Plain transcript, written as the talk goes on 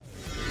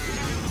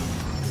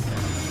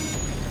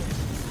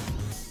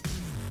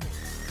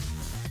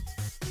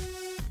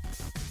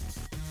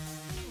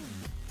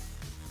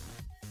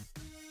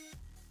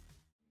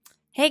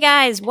Hey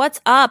guys,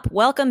 what's up?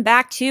 Welcome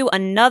back to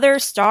another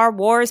Star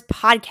Wars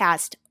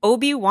podcast,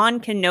 Obi-Wan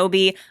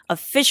Kenobi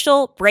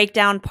Official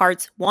Breakdown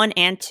Parts 1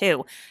 and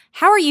 2.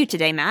 How are you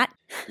today, Matt?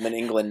 I'm in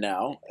England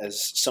now,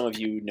 as some of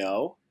you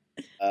know.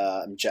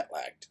 I'm jet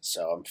lagged,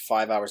 so I'm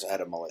 5 hours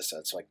ahead of Melissa.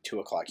 It's like 2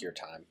 o'clock your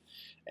time,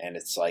 and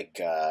it's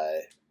like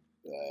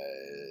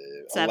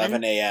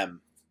 11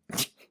 a.m.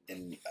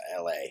 in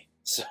LA.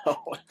 So,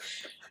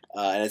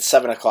 and it's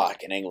 7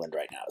 o'clock in England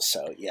right now.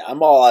 So yeah,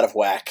 I'm all out of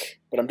whack,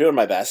 but I'm doing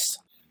my best.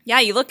 Yeah,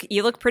 you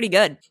look pretty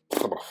good.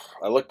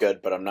 I look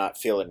good, but I'm not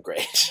feeling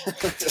great.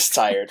 Just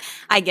tired.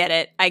 I get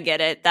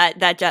it.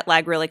 That jet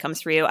lag really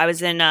comes for you. I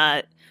was in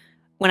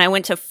when I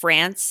went to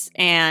France,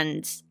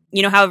 and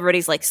you know how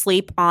everybody's like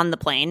sleep on the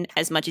plane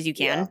as much as you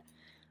can. Yeah.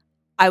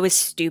 I was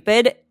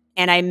stupid,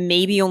 and I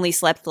maybe only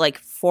slept like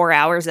 4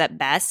 hours at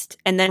best.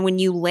 And then when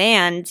you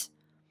land,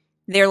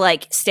 they're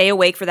like, stay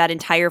awake for that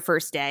entire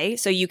first day,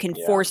 so you can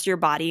force your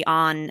body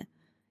on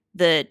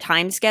the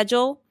time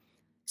schedule.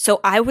 So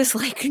I was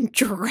like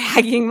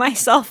dragging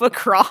myself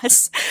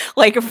across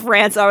like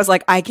France. I was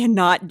like, I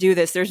cannot do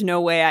this. There's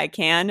no way I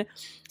can.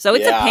 So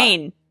it's a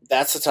pain.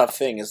 That's the tough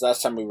thing is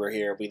last time we were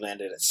here, we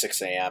landed at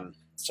 6 a.m.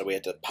 So we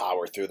had to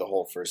power through the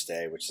whole first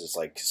day, which is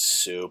like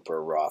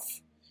super rough.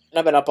 And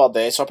I've been up all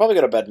day, so I'll probably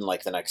go to bed in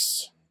like the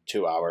next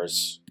 2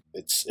 hours.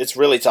 It's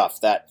really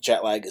tough. That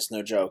jet lag is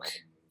no joke.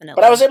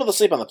 But I was able to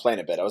sleep on the plane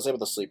a bit. I was able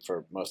to sleep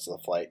for most of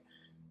the flight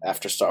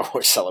after Star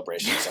Wars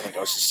Celebrations. I think I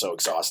was just so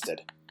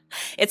exhausted.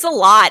 It's a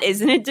lot,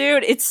 isn't it,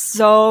 dude? It's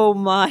so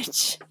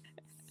much.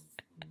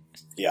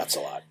 Yeah, it's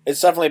a lot.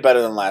 It's definitely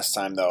better than last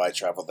time, though. I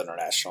traveled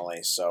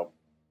internationally, so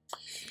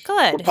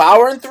good. We're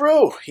powering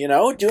through, doing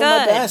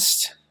my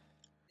best.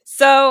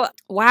 So,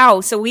 wow.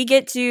 So we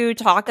get to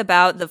talk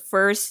about the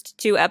first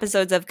 2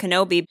 episodes of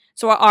Kenobi.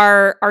 So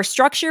our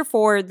structure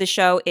for the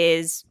show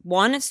is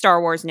 1,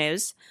 Star Wars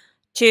news.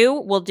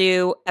 2, we'll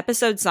do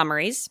episode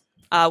summaries.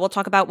 We'll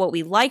talk about what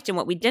we liked and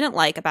what we didn't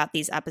like about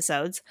these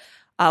episodes.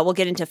 We'll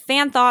get into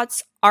fan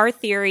thoughts, our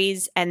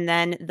theories, and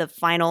then the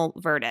final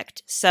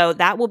verdict. So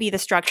that will be the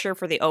structure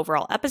for the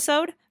overall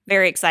episode.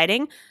 Very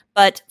exciting.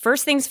 But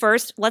first things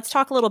first, let's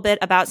talk a little bit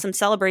about some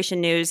Celebration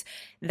news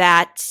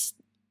that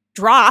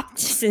dropped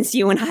since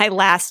you and I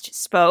last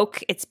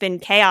spoke. It's been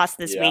chaos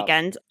this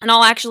weekend. And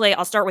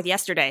I'll start with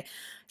yesterday.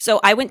 So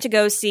I went to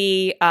go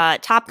see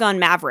Top Gun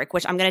Maverick,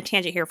 which I'm going to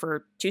tangent here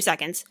for 2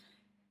 seconds.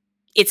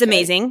 It's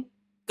amazing.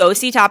 Go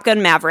see Top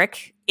Gun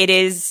Maverick. It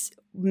is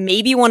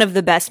maybe one of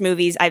the best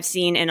movies I've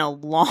seen in a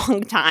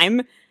long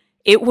time.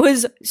 It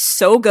was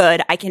so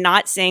good. I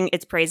cannot sing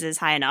its praises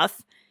high enough.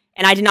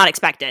 And I did not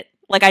expect it.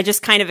 Like, I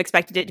just kind of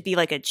expected it to be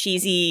like a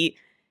cheesy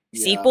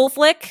sequel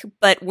flick.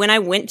 But when I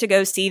went to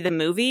go see the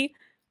movie,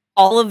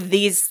 all of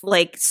these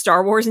like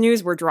Star Wars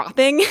news were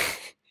dropping.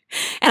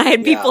 And I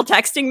had people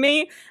texting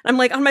me. I'm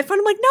like, on my phone,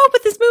 I'm like, no,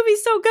 but this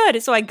movie's so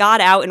good. So I got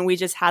out and we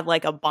just had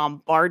like a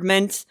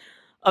bombardment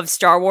of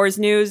Star Wars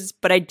news.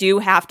 But I do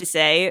have to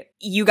say,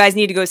 you guys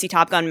need to go see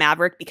Top Gun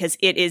Maverick because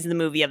it is the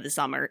movie of the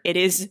summer. It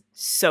is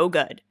so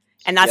good.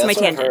 And that's my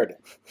tangent. I've heard.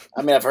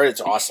 I've heard it's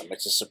awesome.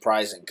 It's just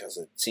surprising because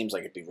it seems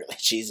like it'd be really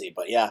cheesy.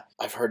 But yeah,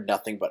 I've heard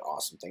nothing but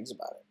awesome things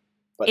about it.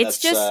 But it's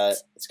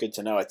good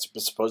to know. It's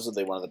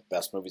supposedly one of the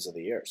best movies of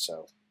the year.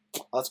 So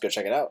let's go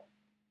check it out.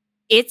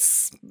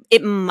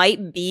 It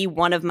might be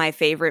one of my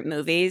favorite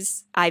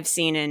movies I've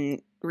seen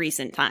in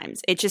recent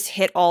times. It just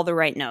hit all the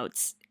right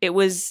notes. It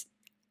was,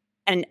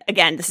 and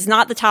again, this is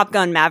not the Top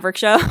Gun Maverick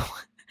show,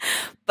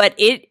 but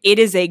it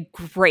is a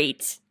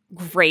great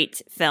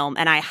film,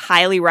 and I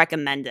highly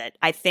recommend it.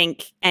 I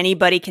think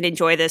anybody can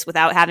enjoy this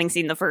without having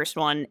seen the first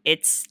one.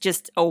 It's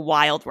just a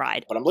wild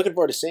ride. But I'm looking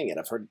forward to seeing it.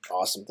 I've heard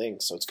awesome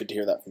things, so it's good to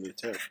hear that from you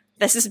too.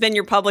 This has been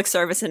your public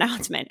service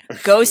announcement.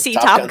 Go see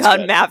Top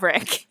Gun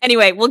Maverick.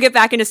 Anyway, we'll get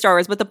back into Star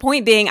Wars, but the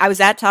point being, I was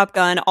at Top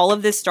Gun. All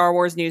of this Star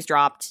Wars news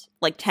dropped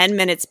like 10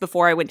 minutes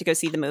before I went to go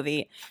see the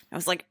movie. I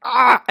was like,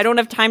 I don't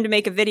have time to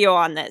make a video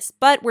on this,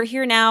 but we're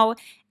here now,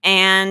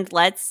 and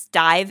let's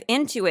dive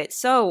into it.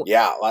 So,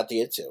 yeah, a lot to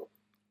get to.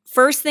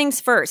 First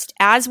things first,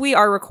 as we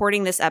are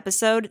recording this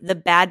episode, the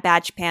Bad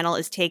Batch panel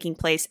is taking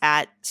place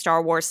at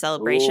Star Wars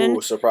Celebration.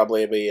 Ooh, so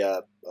probably it'll be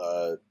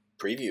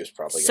previews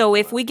probably. So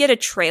if we get a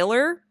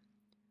trailer,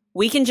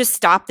 we can just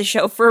stop the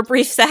show for a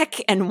brief sec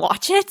and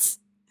watch it.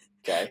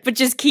 Okay. But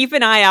just keep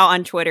an eye out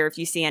on Twitter if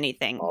you see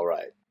anything. All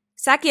right.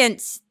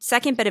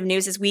 Second bit of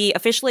news is we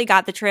officially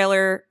got the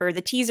trailer, or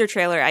the teaser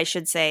trailer, I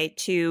should say,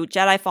 to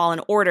Jedi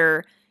Fallen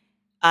Order,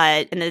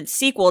 and the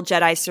sequel,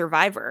 Jedi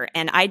Survivor.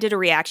 And I did a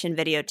reaction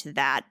video to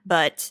that.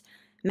 But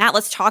Matt,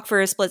 let's talk for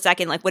a split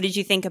second. Like, what did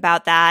you think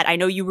about that? I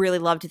know you really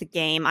loved the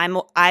game.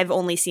 I've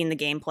only seen the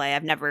gameplay.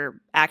 I've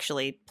never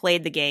actually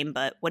played the game,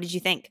 but what did you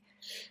think?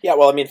 Yeah,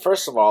 well,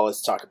 first of all,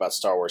 let's talk about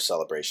Star Wars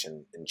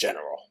Celebration in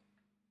general.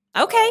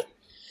 Okay.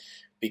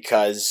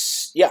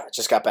 Because,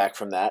 just got back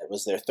from that. It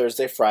was there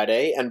Thursday,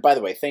 Friday. And by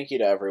the way, thank you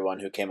to everyone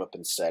who came up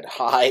and said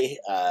hi.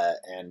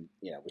 And,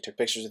 we took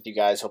pictures with you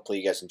guys. Hopefully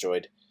you guys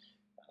enjoyed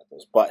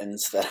those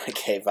buttons that I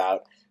gave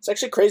out. It's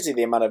actually crazy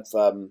the amount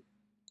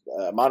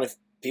of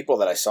people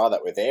that I saw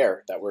that were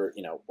there that were,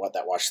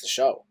 that watched the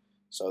show.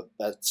 So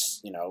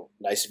that's,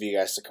 nice of you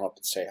guys to come up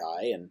and say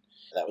hi, and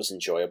that was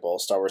enjoyable.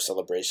 Star Wars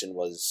Celebration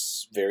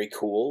was very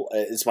cool.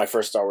 It's my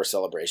first Star Wars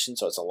Celebration,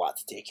 so it's a lot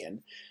to take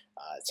in.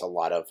 It's a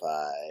lot of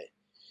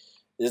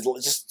there's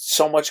just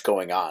so much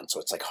going on, so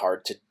it's like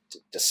hard to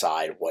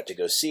decide what to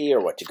go see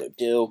or what to go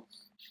do.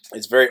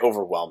 It's very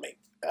overwhelming.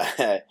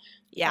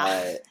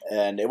 Yeah.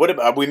 And it would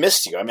have. We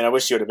missed you. I mean, I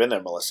wish you would have been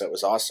there, Melissa. It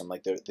was awesome.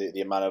 Like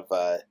the amount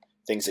of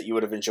things that you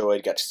would have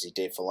enjoyed. Got to see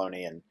Dave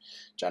Filoni and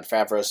Jon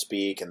Favreau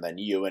speak, and then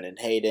Ewan and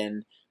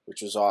Hayden,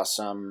 which was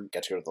awesome.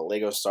 Got to go to the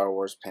Lego Star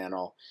Wars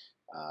panel,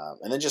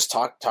 and then just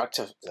talk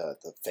to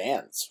the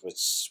fans,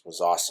 which was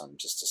awesome.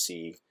 Just to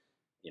see,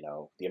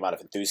 the amount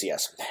of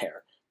enthusiasm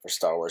there for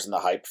Star Wars and the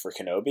hype for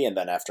Kenobi. And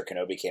then after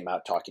Kenobi came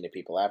out, talking to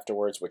people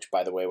afterwards, which,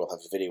 by the way, we'll have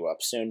a video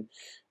up soon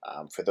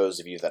for those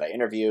of you that I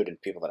interviewed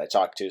and people that I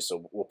talked to.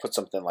 So we'll put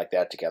something like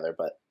that together.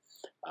 But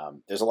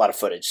there's a lot of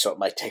footage, so it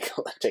might take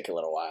a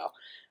little while.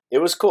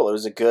 It was cool. It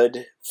was a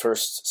good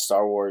first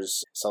Star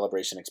Wars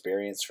Celebration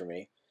experience for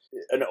me.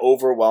 An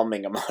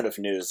overwhelming amount of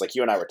news. Like,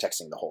 you and I were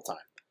texting the whole time.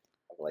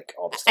 Like,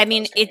 all the stuff. I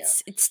mean,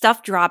 it's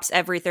stuff drops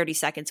every 30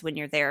 seconds when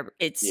you're there.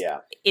 It's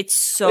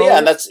so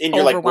and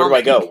you're like, where do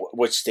I go?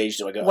 Which stage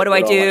do I go? What do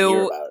I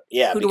do?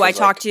 Yeah, who do I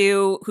talk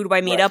to? Who do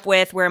I meet up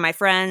with? Where are my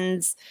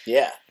friends?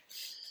 Yeah.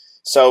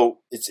 So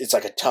it's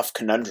like a tough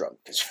conundrum,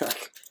 because you're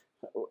like,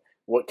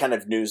 what kind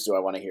of news do I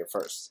want to hear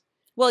first?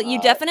 Well,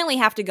 you definitely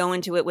have to go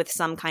into it with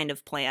some kind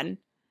of plan.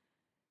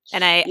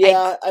 And I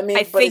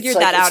figured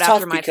that out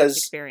after my first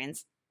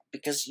experience.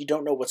 Because you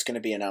don't know what's going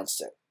to be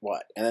announced at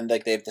what. And then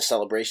like they have the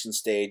celebration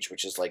stage,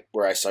 which is like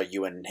where I saw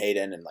you and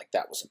Hayden, and like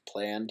that wasn't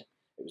planned.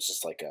 It was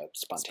just like a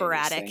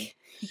spontaneous thing.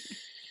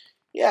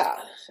 Yeah.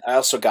 I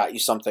also got you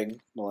something,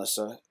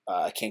 Melissa.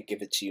 I can't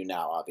give it to you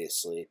now,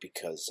 obviously,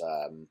 because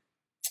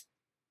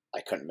I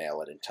couldn't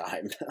mail it in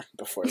time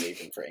before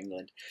leaving for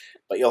England.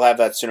 But you'll have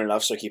that soon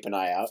enough, so keep an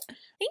eye out.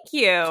 Thank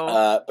you.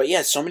 But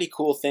yeah, so many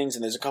cool things,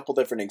 and there's a couple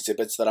different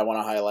exhibits that I want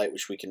to highlight,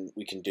 which we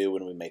can do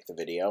when we make the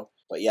video.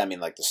 But yeah, I mean,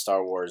 like the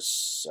Star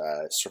Wars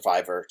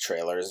Survivor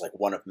trailer is like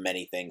one of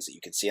many things that you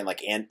can see, and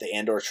like the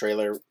Andor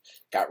trailer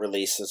got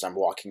released as I'm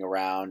walking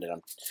around,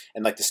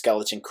 and like the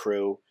Skeleton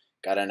Crew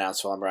got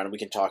announced while I'm around. And we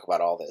can talk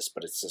about all this,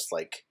 but it's just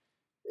like,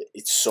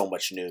 it's so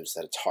much news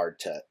that it's hard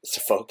to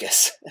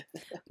focus.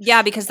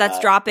 Yeah, because that's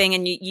dropping,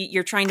 and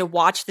you're trying to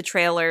watch the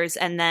trailers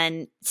and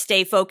then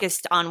stay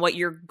focused on what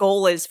your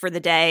goal is for the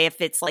day.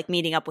 If it's like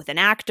meeting up with an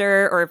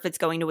actor, or if it's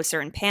going to a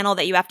certain panel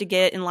that you have to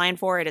get in line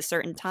for at a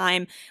certain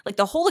time. Like,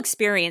 the whole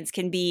experience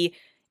can be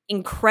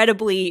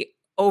incredibly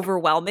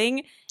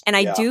overwhelming. And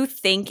I do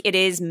think it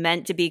is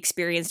meant to be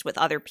experienced with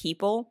other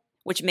people,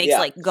 which makes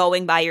like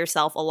going by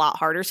yourself a lot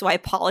harder. So I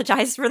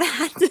apologize for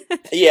that.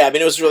 Yeah, I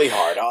mean, it was really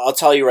hard. I'll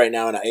tell you right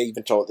now, and I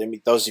even told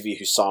those of you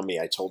who saw me,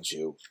 I told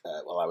you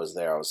while I was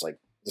there, I was like,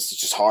 this is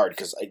just hard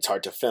because it's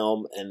hard to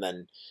film and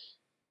then,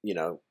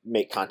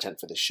 make content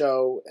for the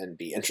show and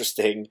be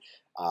interesting,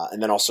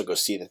 and then also go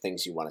see the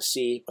things you want to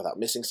see without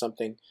missing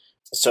something.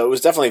 So it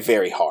was definitely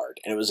very hard,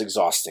 and it was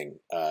exhausting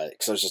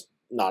because I was just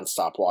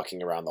nonstop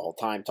walking around the whole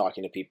time,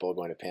 talking to people,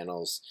 going to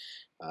panels,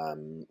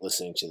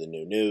 listening to the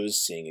new news,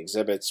 seeing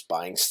exhibits,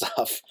 buying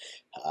stuff.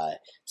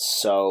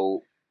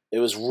 So it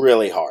was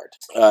really hard.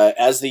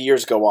 As the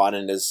years go on,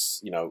 and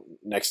as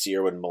next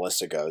year when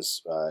Melissa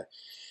goes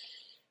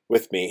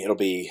with me, it'll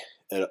be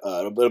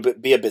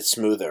a bit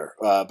smoother.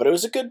 But it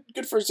was a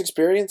good first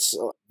experience.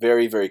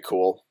 Very, very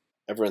cool.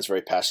 Everyone's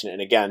very passionate,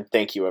 and again,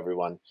 thank you,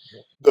 everyone.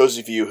 Those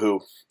of you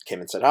who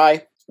came and said hi,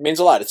 it means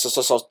a lot. It's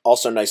just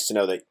also nice to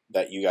know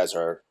that you guys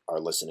are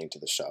listening to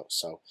the show.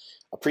 So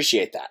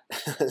appreciate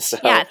that. So,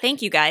 yeah,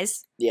 thank you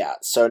guys. Yeah.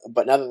 So,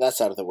 but now that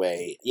that's out of the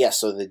way,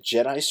 so the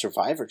Jedi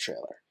Survivor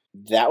trailer.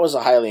 That was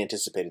a highly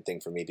anticipated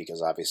thing for me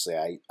because obviously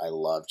I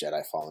love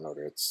Jedi Fallen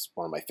Order. It's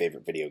one of my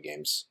favorite video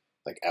games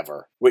like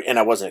ever, and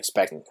I wasn't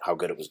expecting how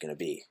good it was going to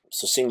be.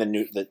 So seeing the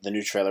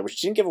new trailer, which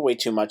didn't give away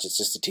too much, it's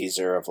just a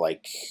teaser of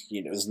like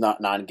it's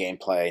not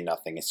non-gameplay,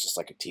 nothing. It's just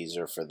like a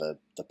teaser for the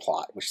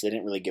plot, which they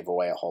didn't really give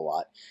away a whole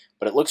lot,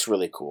 but it looks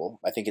really cool.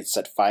 I think it's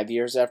set 5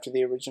 years after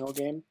the original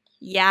game.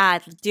 Yeah,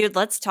 dude,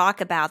 let's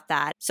talk about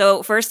that.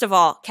 So first of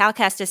all, Cal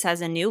Kestis has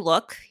a new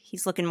look.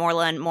 He's looking more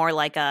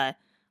like a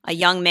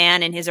young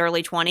man in his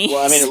early 20s.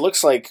 Well, I mean, it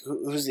looks like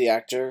who's the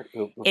actor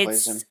who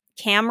plays him?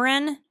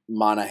 Cameron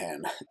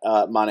Monaghan.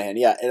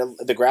 Yeah,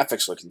 the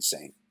graphics look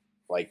insane.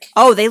 Like,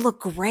 oh, they look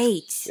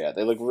great. Yeah,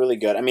 they look really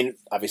good. I mean,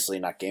 obviously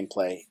not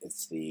gameplay.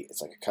 It's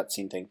like a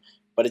cutscene thing,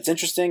 but it's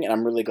interesting, and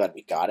I'm really glad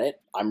we got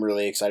it. I'm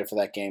really excited for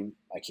that game.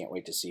 I can't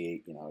wait to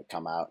see it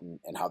come out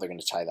and how they're going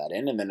to tie that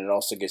in. And then it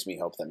also gives me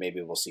hope that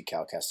maybe we'll see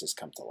Cal Kestis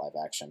come to live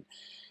action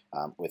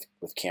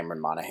with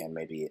Cameron Monaghan,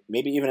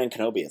 maybe even in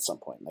Kenobi at some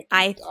point. Like,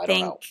 I don't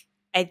know.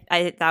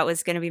 I that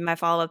was going to be my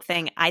follow-up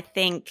thing. I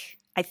think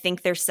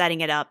they're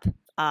setting it up,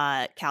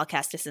 Cal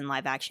Kestis in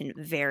live action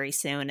very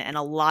soon, and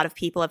a lot of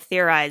people have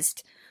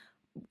theorized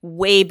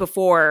way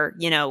before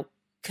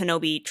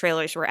Kenobi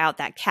trailers were out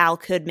that Cal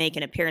could make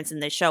an appearance in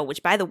this show,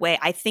 which, by the way,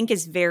 I think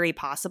is very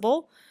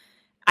possible.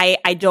 I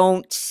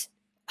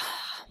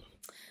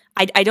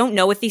I don't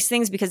know with these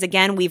things because,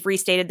 again, we've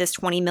restated this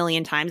 20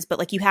 million times, but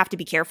like you have to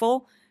be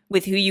careful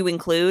with who you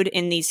include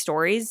in these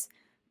stories.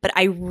 But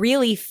I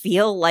really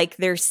feel like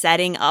they're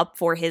setting up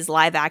for his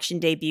live action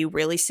debut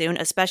really soon,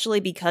 especially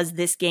because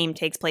this game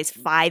takes place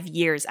 5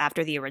 years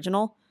after the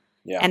original.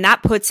 Yeah. And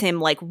that puts him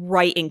like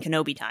right in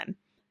Kenobi time.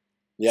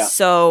 Yeah.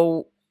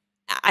 So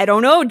I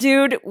don't know,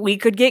 dude. We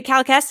could get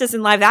Cal Kestis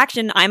in live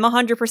action. I'm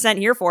 100%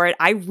 here for it.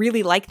 I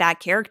really like that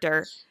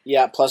character.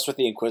 Yeah, plus with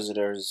the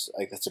Inquisitors,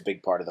 like that's a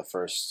big part of the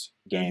first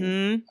game.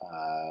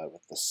 Mm-hmm.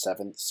 With the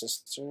seventh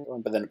sister,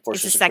 but then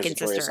Force It's the second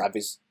Inquisitorius,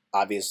 sister.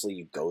 obviously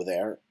you go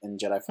there in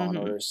Jedi Fallen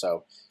Mhm. Order,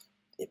 so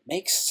it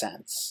makes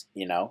sense,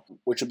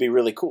 which would be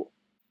really cool.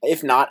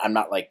 If not, I'm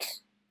not like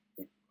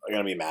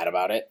gonna be mad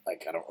about it.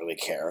 Like I don't really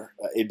care.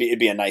 It'd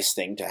be a nice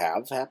thing to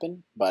have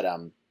happen, but I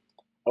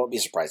won't be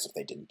surprised if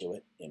they didn't do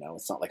it.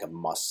 It's not like a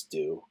must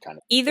do kind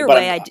of. Either But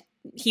way,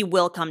 he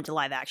will come to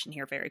live action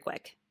here very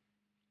quick.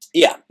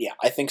 Yeah,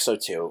 I think so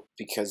too.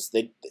 Because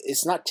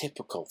it's not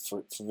typical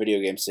for video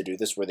games to do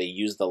this, where they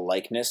use the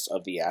likeness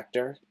of the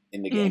actor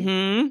in the game.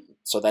 Mm-hmm.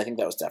 So I think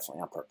that was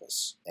definitely on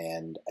purpose,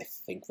 and I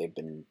think they've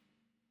been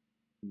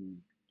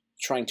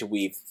trying to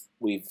weave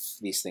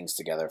these things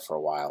together for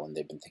a while, and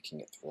they've been thinking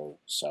it through.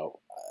 So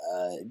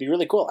it'd be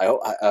really cool.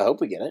 I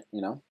hope we get it.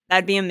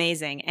 That'd be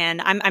amazing,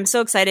 and I'm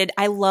so excited.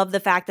 I love the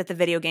fact that the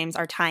video games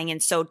are tying in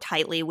so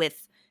tightly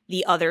with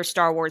the other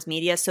Star Wars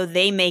media, so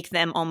they make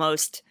them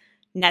almost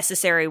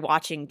necessary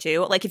watching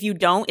too. Like if you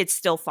don't, it's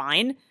still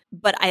fine.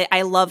 But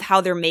I love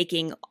how they're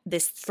making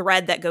this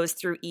thread that goes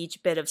through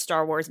each bit of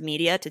Star Wars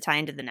media to tie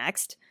into the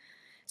next.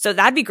 So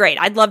that'd be great.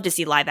 I'd love to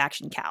see live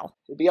action Cal.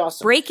 It'd be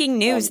awesome. Breaking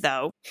news,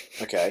 though.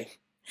 Okay.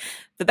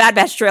 The Bad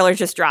Batch trailer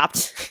just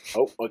dropped.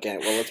 Oh, okay.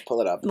 Well, let's pull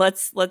it up.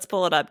 Let's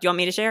pull it up. Do you want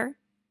me to share?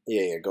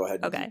 Yeah, go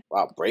ahead. Okay.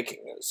 Wow,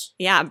 breaking news.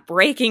 Yeah,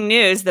 breaking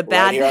news. The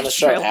Bad Right here on the Batch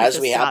show, trailer as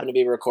just we happen dropped. to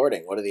be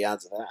recording. What are the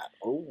odds of that?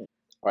 Ooh.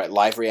 All right,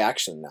 live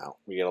reaction now.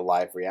 We get a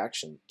live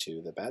reaction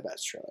to the Bad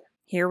Batch trailer.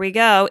 Here we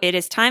go. It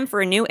is time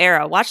for a new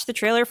era. Watch the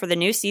trailer for the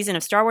new season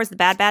of Star Wars The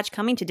Bad Batch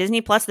coming to Disney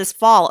Plus this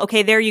fall.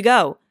 Okay, there you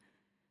go.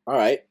 All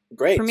right,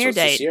 great. Premiere it's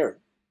this date. year.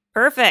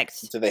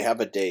 Perfect. Do they have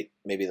a date?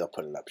 Maybe they'll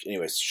put it up.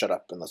 Anyways, shut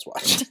up and let's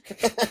watch.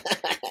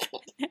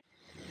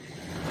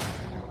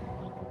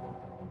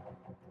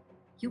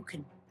 You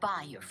can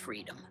buy your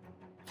freedom.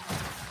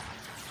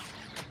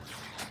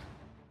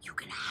 You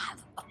can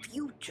have a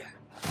future.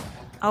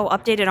 Oh,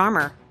 updated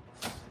armor.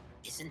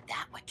 Isn't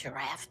that what you're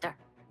after?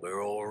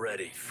 We're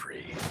already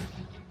free.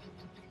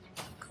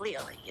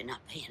 Clearly, you're not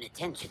paying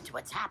attention to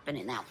what's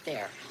happening out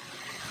there.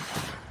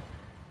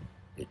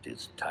 It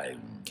is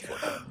time for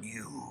a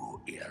new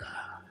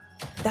era.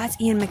 That's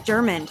Ian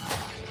McDiarmid.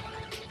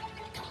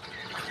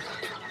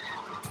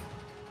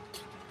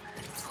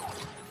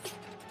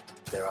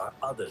 There are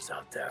others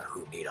out there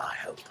who need our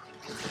help.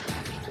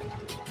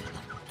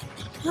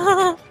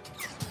 Oh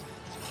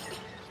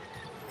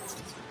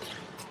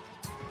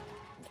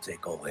We'll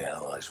take all the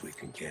allies we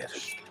can get.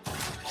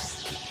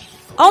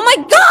 my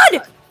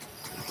god!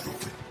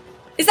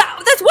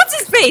 That's what's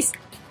his face?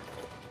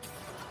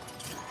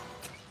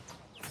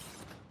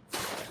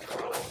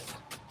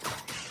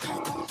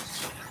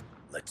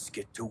 Let's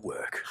get to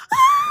work.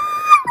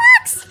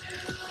 Rex!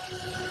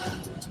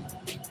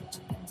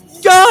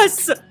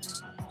 Yes!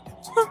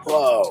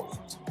 Whoa.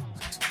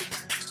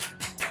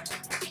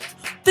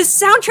 The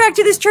soundtrack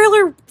to this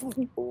trailer.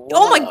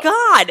 Oh my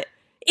god!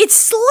 It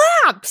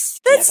slaps!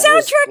 That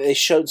soundtrack. They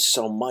showed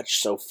so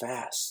much so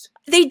fast.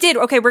 They did.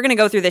 Okay, we're going to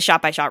go through this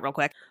shot by shot real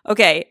quick.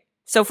 Okay,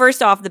 so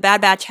first off, the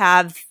Bad Batch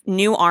have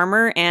new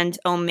armor, and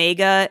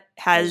Omega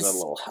There's a has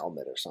little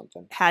helmet or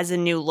something. a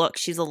new look.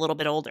 She's a little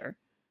bit older.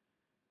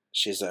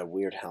 She's a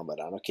weird helmet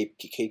on. Okay,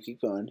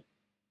 keep going.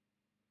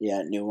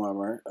 Yeah, new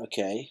armor.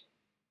 Okay.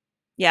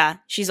 Yeah,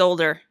 she's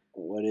older.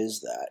 What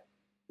is that?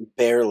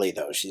 Barely,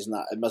 though. She's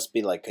not. It must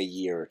be like a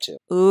year or two.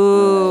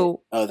 Ooh.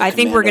 Oh, the I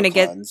think we're going to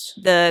Commando get clones.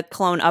 the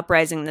Clone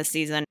Uprising this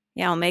season.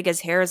 Yeah,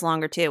 Omega's hair is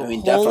longer too. I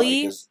mean, definitely,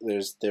 Holy...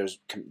 because there's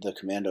the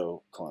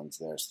Commando clones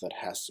there, so that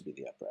has to be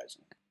the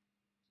Uprising.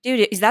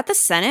 Dude, is that the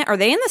Senate? Are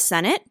they in the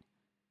Senate?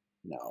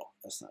 No,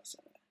 that's not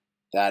Senate.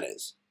 That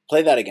is.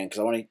 Play that again, because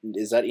I want to.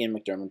 Is that Ian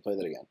McDiarmid? Play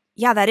that again.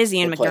 Yeah, that is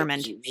Ian Hit play.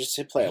 McDiarmid. Just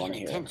hit play. I want to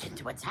Paying hear it. attention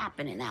to what's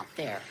happening out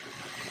there.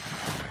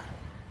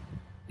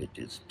 It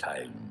is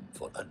time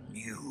for a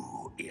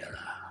new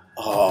era.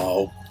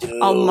 Oh, dude.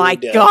 Oh my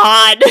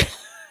god.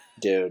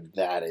 Dude,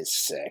 that is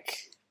sick.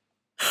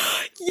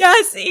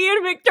 Yes,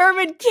 Ian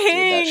McDiarmid Dude,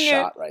 King. that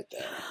shot right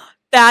there.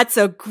 That's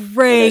a Okay,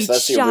 great so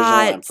that's the shot.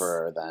 original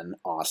Emperor, then.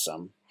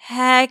 Awesome.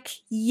 Heck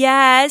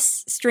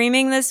yes.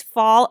 Streaming this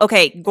fall.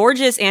 Okay,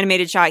 gorgeous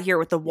animated shot here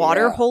with the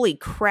water. Yeah. Holy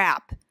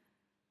crap.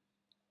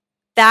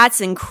 That's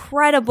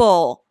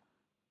incredible.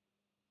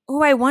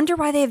 Oh, I wonder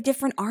why they have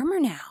different armor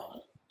now.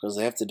 Because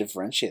they have to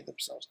differentiate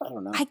themselves. I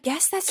don't know. I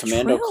guess that's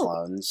Commando true.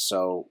 clones,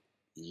 so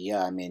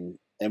yeah, I mean,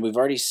 and we've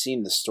already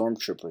seen the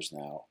stormtroopers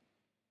now,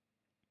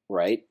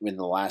 right? In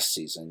the last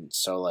season,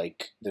 so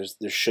like, there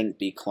shouldn't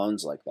be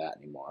clones like that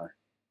anymore,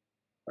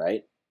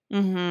 right?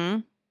 Mm-hmm.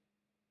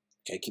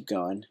 Okay, keep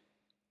going.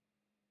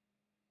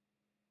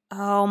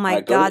 Oh my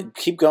Alright, god.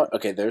 keep going.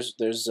 Okay, there's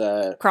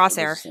Crosshair. what's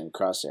his name?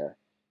 Crosshair.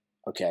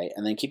 Okay,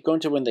 and then keep going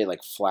to when they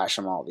like flash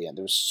them all at the end.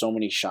 There was so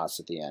many shots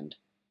at the end.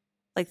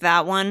 Like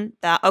that one.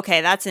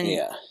 Okay, that's in.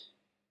 Yeah,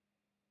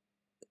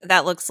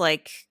 That looks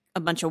like a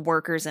bunch of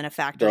workers in a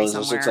factory those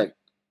somewhere. looks like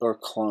or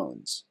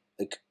clones,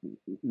 like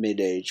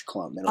mid-age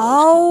clone. Middle-aged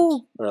Oh,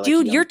 clones, or, like,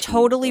 dude, young you're teen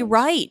totally clones.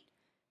 right.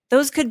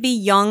 Those could be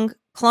young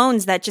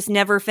clones that just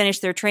never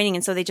finished their training,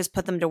 and so they just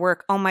put them to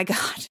work. Oh my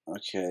god.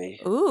 Okay,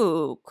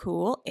 Ooh,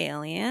 cool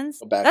aliens.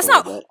 Go back That's a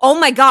little not. bit. Oh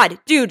my god,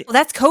 dude,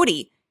 that's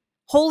Cody.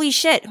 Holy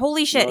shit!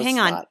 Holy shit! No, Hang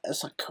it's on, not.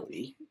 That's not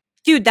Cody.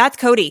 dude, that's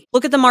Cody.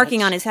 Look at the marking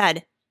What? on his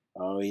head.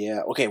 Oh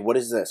yeah. Okay, what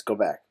is this? Go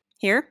back.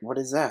 Here, What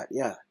is that?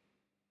 Yeah,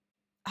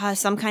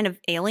 some kind of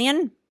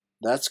alien.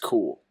 that's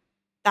cool.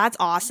 That's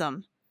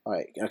awesome, All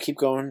right, now keep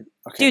going.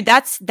 Okay, dude.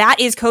 that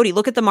is Cody.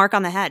 Look at the mark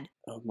on the head.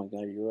 Oh my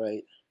god, you're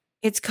right.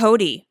 It's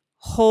Cody.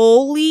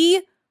 Holy.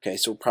 Okay,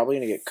 so we're probably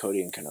gonna get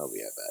Cody and Kenobi,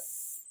 I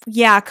bet,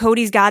 Yeah,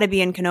 Cody's got to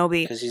be in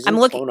Kenobi. because he's I'm in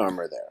looking. clone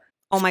armor there.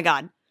 Oh my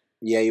god.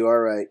 Yeah, you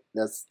are right.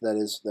 That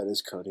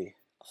is Cody.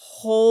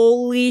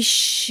 Holy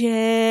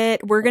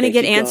shit. We're going to Okay,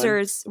 get keep going.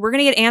 answers. We're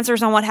going to get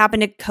answers on what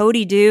happened to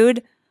Cody,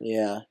 dude.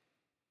 Yeah,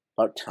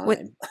 about time. What-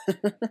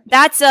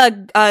 That's a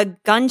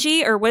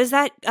Gunji, or what is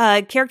that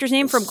character's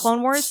name from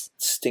Clone Wars?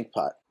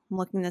 Stinkpot. I'm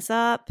looking this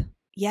up.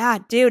 Yeah,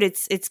 dude,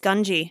 it's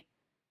Gunji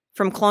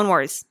from Clone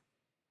Wars.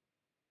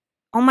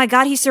 Oh my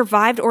god, he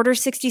survived Order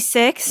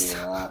 66?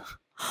 Yeah.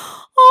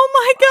 Oh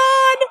my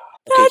god.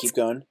 Okay, That's keep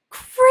going.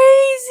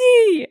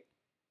 crazy.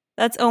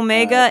 That's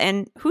Omega, Alright.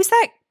 and who's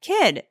that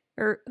kid?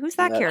 Or who's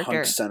that character?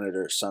 hunk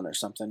senator's son or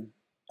something.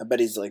 I bet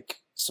he's like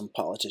some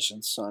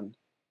politician's son.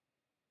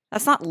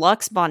 That's not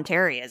Lux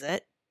Bonteri, is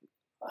it?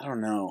 I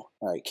don't know.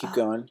 All right, keep Oh.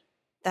 going.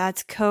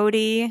 That's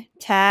Cody,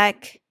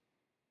 Tech,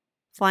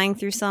 flying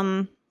through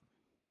some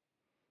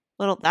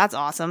little. That's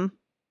awesome.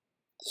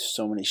 There's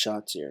so many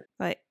shots here.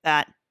 But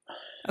that.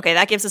 Okay,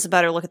 that gives us a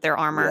better look at their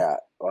armor. Yeah.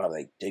 Wow,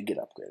 they did get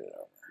upgraded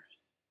armor.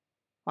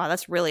 Wow,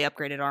 that's really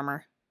upgraded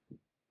armor.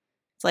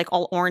 It's like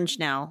all orange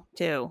now,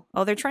 too.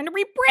 Oh, they're trying to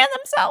rebrand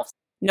themselves.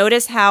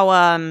 Notice how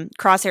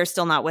Crosshair's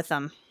still not with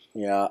them.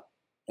 Yeah.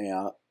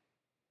 Yeah.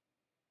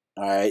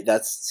 All right.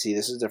 This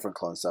is different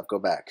clone stuff. Go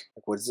back.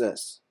 Like, what is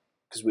this?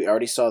 Because we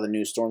already saw the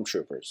new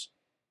stormtroopers,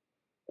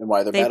 and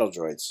why they're They- battle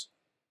droids.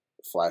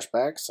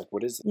 Flashbacks. Like,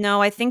 what is it?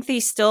 No, I think they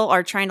still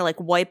are trying to like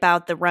wipe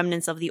out the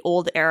remnants of the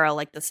old era,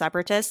 like the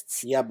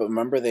Separatists. Yeah, but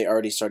remember they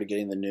already started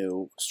getting the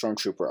new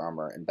stormtrooper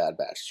armor in Bad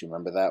Batch. Do you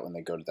remember that when they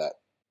go to that?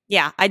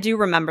 Yeah, I do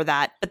remember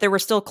that. But there were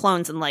still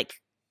clones in like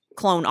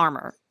clone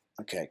armor.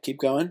 Okay, keep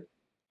going.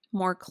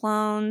 More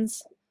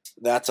clones.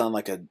 That's on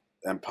like a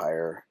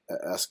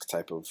Empire-esque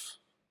type of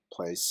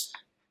place.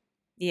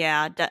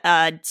 Yeah,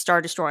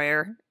 Star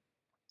Destroyer.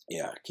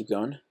 Yeah, keep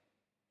going.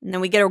 And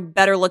then we get a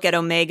better look at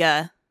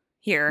Omega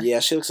here. Yeah,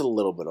 she looks a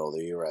little bit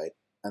older. You're right.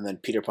 And then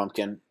Peter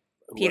Pumpkin.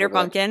 Peter whatever that-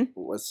 Pumpkin.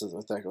 What's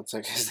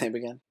that guy's name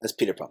again? That's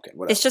Peter Pumpkin.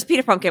 Whatever. It's just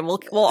Peter Pumpkin. We'll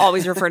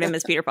always refer to him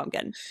as Peter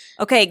Pumpkin.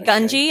 Okay,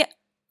 Gunji,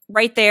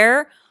 right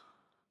there.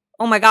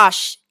 Oh my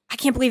gosh, I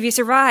can't believe you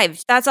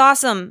survived. That's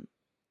awesome.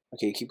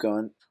 Okay, keep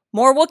going.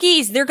 More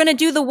Wookiees. They're gonna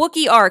do the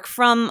Wookiee arc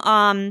from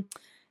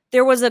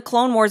There was a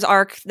Clone Wars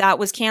arc that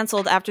was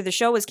canceled after the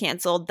show was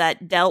canceled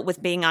that dealt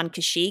with being on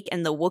Kashyyyk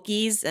and the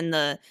Wookiees and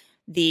the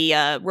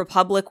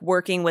Republic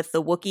working with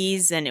the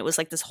Wookiees, and it was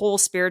like this whole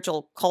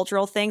spiritual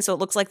cultural thing. So it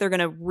looks like they're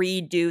gonna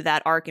redo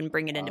that arc and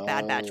bring it into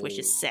Bad Batch, which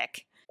is Oh.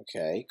 sick.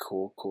 Okay,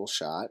 cool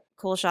shot.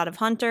 Cool shot of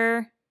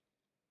Hunter.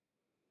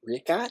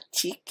 Rika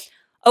cheek.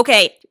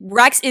 Okay,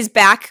 Rex is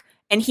back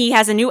and he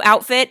has a new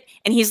outfit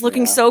and he's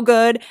looking Yeah. so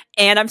good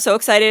and I'm so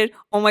excited.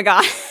 Oh my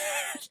god.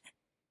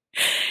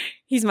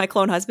 He's my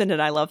clone husband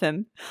and I love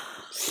him.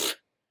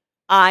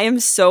 I am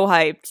so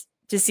hyped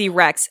to see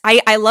Rex.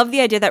 I love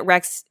the idea that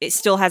Rex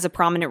still has a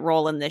prominent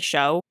role in this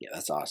show. Yeah,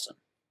 that's awesome.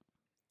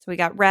 So we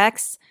got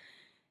Rex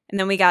and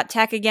then we got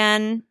Tech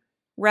again,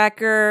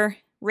 Wrecker,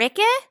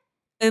 Ricka,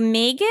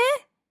 Omega.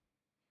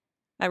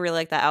 I really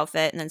like that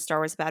outfit. And then Star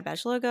Wars Bad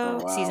Batch logo,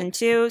 Oh, wow. Season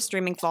 2,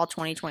 streaming fall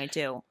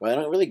 2022. Well, I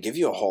don't really give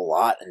you a whole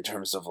lot in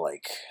terms of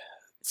like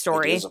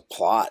Story. There's a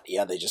plot.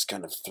 Yeah, they just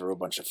kind of threw a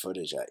bunch of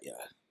footage at you.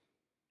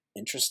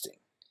 Interesting.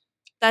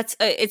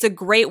 It's a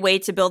great way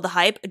to build the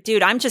hype.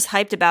 Dude, I'm just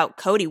hyped about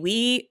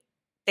Cody.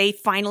 They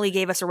finally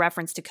gave us a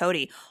reference to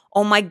Cody.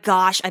 Oh my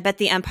gosh, I bet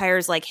the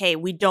Empire's like, hey,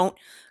 we don't.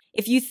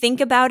 If you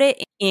think about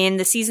it, in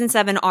the season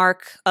 7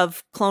 arc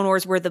of Clone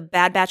Wars where the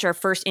Bad Batch are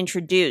first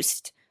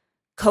introduced,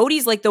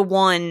 Cody's like the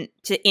one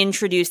to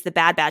introduce the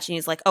Bad Batch, and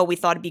he's like, oh, we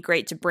thought it'd be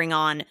great to bring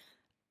on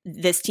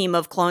this team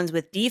of clones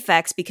with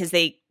defects because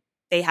they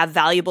have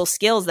valuable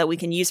skills that we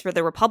can use for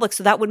the Republic.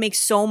 So that would make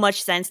so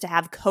much sense to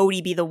have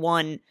Cody be the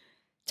one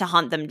to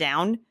hunt them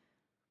down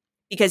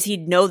because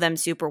he'd know them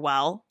super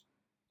well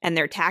and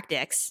their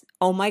tactics.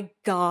 Oh my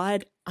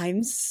god,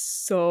 I'm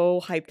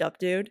so hyped up,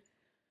 dude.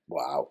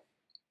 Wow.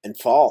 And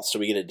fall, so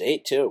we get a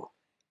date too.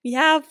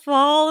 Yeah,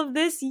 fall of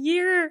this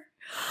year.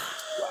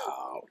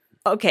 Wow.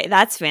 Okay,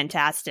 that's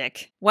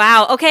fantastic.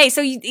 Wow. Okay,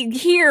 so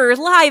here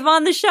live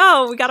on the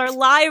show, we got our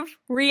live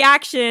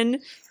reaction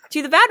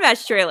to the Bad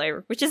Batch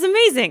trailer, which is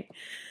amazing.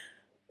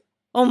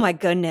 Oh my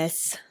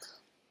goodness.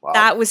 Wow.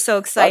 That was so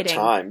exciting.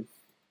 About time.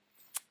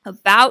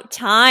 About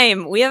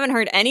time. We haven't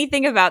heard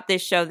anything about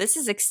this show. This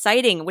is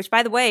exciting, which,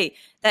 by the way,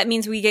 that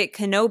means we get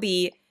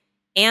Kenobi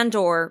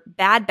and/or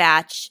Bad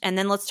Batch. And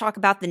then let's talk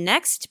about the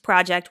next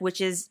project,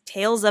 which is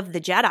Tales of the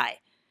Jedi.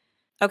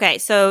 Okay,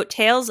 so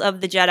Tales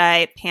of the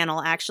Jedi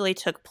panel actually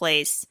took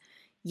place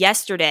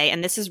yesterday,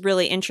 and this is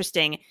really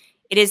interesting.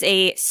 It is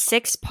a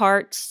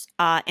 6-part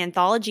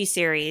anthology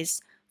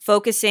series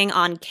focusing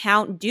on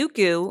Count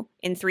Dooku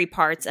in 3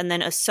 parts, and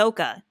then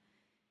Ahsoka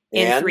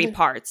in 3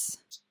 parts.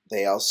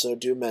 They also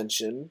do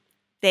mention...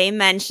 They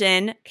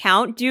mention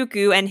Count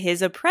Dooku and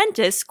his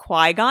apprentice,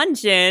 Qui-Gon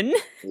Jinn.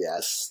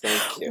 Yes,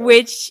 thank you.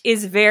 Which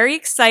is very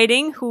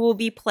exciting, who will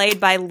be played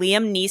by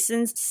Liam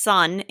Neeson's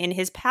son in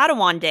his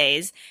Padawan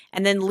days.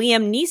 And then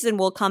Liam Neeson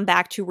will come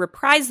back to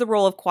reprise the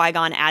role of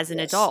Qui-Gon as an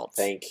adult.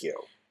 Thank you.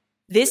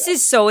 This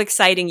is so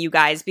exciting, you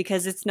guys,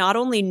 because it's not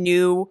only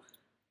new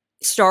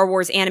Star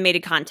Wars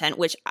animated content,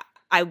 which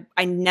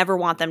I never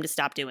want them to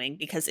stop doing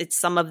because it's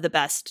some of the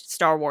best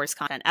Star Wars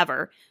content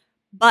ever,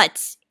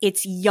 but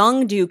it's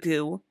young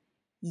Dooku,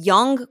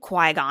 young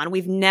Qui-Gon.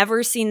 We've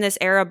never seen this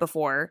era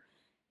before.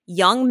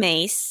 Young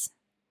Mace.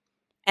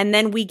 And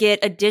then we get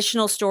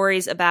additional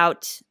stories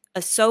about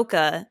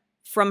Ahsoka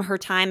from her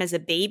time as a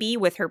baby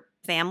with her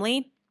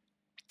family.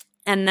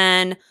 And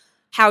then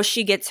how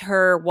she gets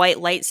her white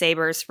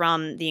lightsabers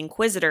from the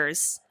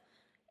Inquisitors.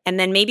 And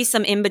then maybe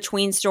some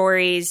in-between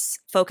stories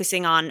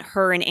focusing on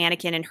her and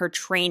Anakin and her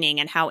training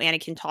and how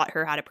Anakin taught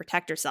her how to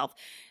protect herself.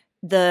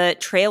 The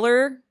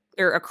trailer,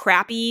 or a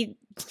crappy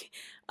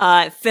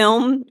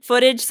film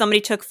footage,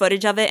 somebody took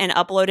footage of it and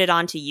uploaded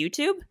onto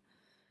YouTube.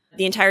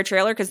 The entire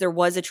trailer, because there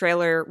was a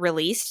trailer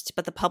released,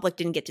 but the public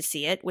didn't get to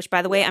see it. Which,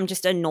 by the way, I'm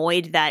just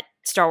annoyed that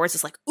Star Wars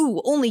is like, ooh,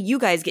 only you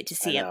guys get to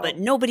see it, but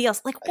nobody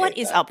else. Like, what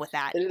is up with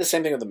that? They did the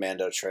same thing with the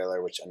Mando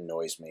trailer, which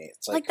annoys me.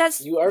 It's like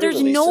that's you already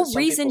there's no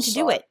reason to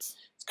do it.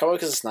 It's probably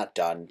because it's not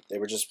done. They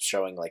were just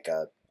showing like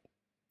a,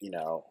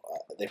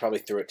 they probably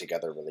threw it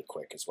together really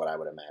quick. Is what I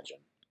would imagine.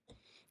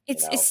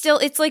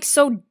 It's like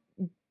so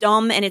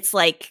dumb, and it's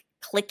like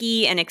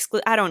clicky and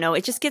I don't know.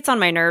 It just gets on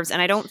my nerves,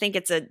 and I don't think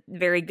it's a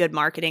very good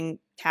marketing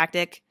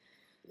tactic.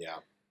 Yeah.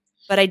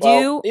 But I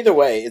do. Either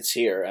way, it's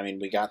here. I mean,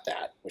 we got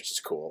that, which is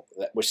cool.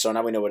 So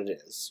now we know what it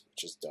is,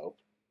 which is dope.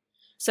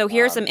 So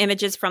here are some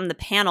images from the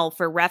panel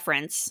for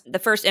reference. The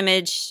first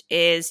image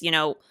is,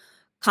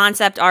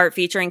 concept art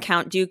featuring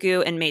Count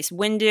Dooku and Mace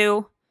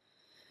Windu,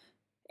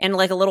 and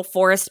like a little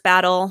forest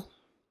battle.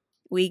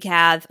 We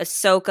have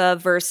Ahsoka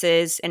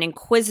versus an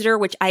Inquisitor,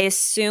 which I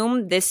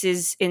assume this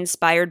is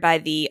inspired by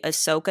the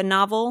Ahsoka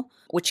novel,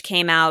 which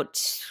came out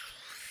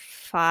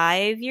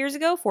 4 years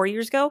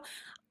ago.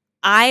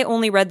 I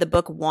only read the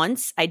book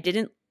once. I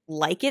didn't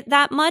like it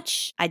that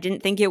much. I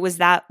didn't think it was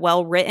that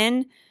well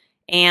written.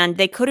 And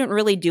they couldn't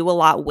really do a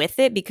lot with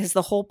it because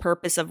the whole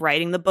purpose of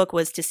writing the book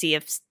was to see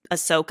if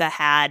Ahsoka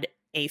had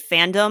a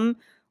fandom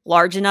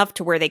large enough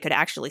to where they could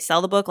actually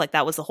sell the book. Like,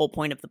 that was the whole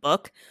point of the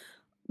book.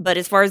 But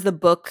as far as the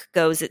book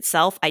goes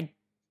itself, I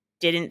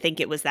didn't think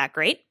it was that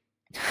great,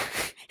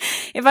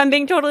 if I'm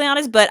being totally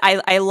honest. But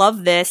I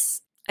love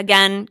this.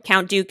 Again,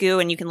 Count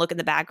Dooku, and you can look in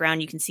the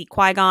background. You can see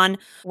Qui-Gon.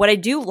 What I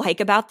do like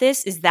about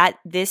this is that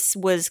this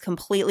was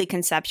completely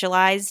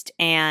conceptualized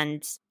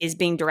and is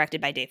being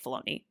directed by Dave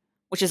Filoni,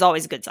 which is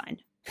always a good sign.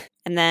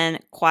 And then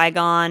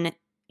Qui-Gon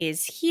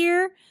is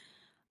here.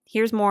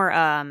 Here's more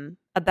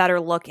a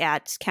better look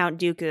at Count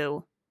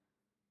Dooku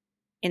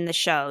in the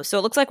show. So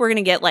it looks like we're going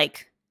to get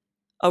like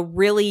a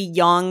really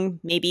young,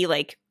 maybe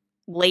like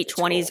late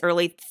 20s,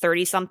 early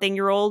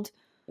 30-something-year-old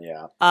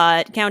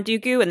Count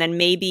Dooku, and then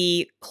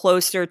maybe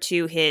closer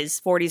to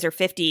his 40s or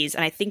 50s.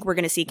 And I think we're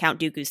going to see Count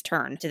Dooku's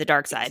turn to the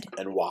dark side.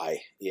 And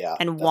why. Yeah.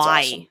 And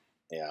why. Awesome.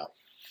 Yeah.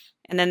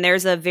 And then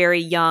there's a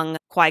very young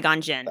Qui-Gon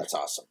Jinn. That's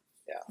awesome.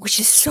 Yeah. Which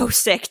is so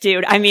sick,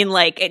 dude. I mean,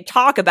 like,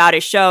 talk about a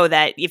show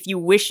that if you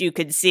wish you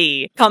could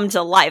see come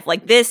to life.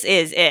 Like, this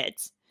is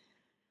it.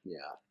 Yeah.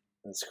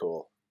 That's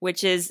cool.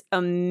 Which is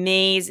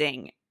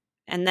amazing.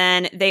 And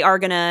then they are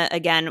going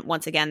to,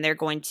 once again, they're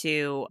going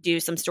to do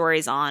some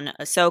stories on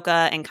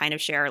Ahsoka and kind of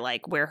share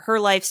like where her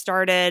life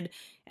started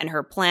and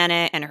her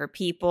planet and her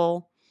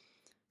people.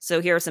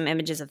 So here are some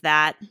images of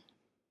that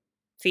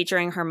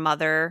featuring her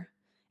mother.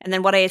 And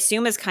then what I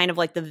assume is kind of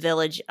like the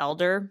village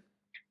elder.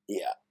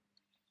 Yeah.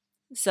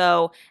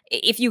 So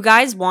if you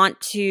guys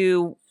want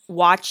to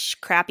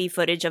watch crappy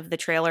footage of the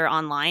trailer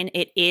online,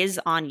 it is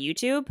on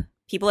YouTube.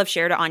 People have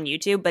shared it on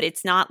YouTube, but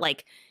it's not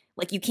like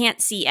you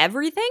can't see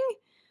everything.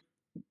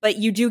 But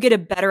you do get a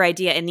better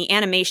idea, and the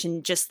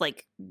animation, just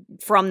like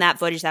from that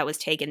footage that was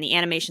taken, the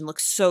animation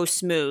looks so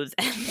smooth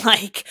and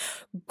like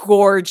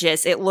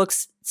gorgeous. It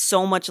looks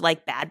so much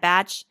like Bad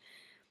Batch.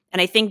 And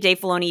I think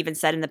Dave Filoni even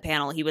said in the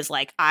panel, he was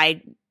like,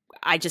 I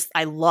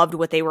loved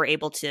what they were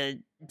able to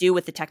do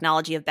with the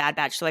technology of Bad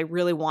Batch, so I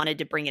really wanted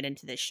to bring it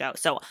into this show.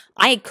 So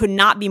I could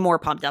not be more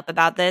pumped up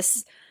about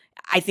this.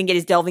 I think it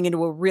is delving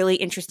into a really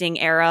interesting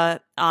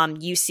era.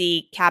 You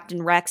see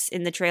Captain Rex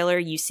in the trailer.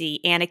 You see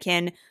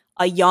Anakin.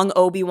 a young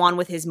Obi-Wan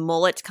with his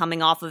mullet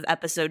coming off of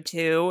episode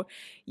 2.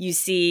 You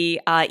see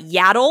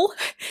Yaddle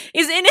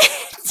is in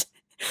it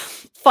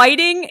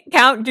fighting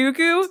Count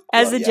Dooku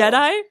as a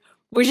Jedi,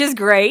 which is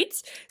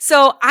great.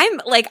 So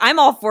I'm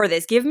all for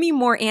this. Give me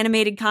more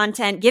animated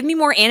content. Give me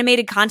more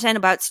animated content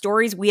about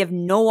stories we have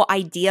no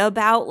idea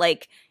about.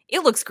 Like,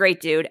 it looks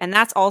great, dude. And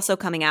that's also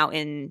coming out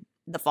in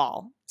the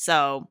fall.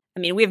 So,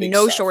 I mean, we have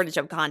no shortage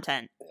of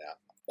content. Yeah.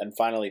 Then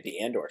finally, the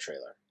Andor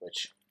trailer,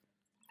 which,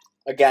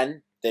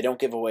 again, they don't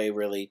give away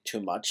really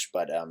too much,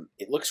 but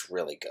it looks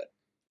really good.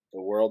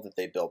 The world that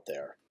they built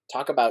there.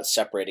 Talk about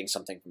separating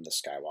something from the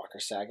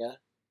Skywalker saga.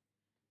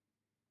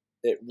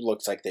 It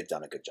looks like they've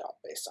done a good job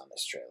based on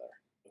this trailer.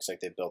 Looks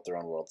like they've built their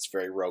own world. It's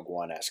very Rogue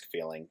One-esque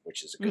feeling,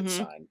 which is a good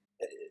sign.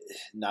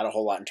 Not a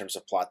whole lot in terms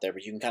of plot there,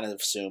 but you can kind of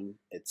assume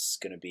it's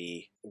going to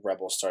be the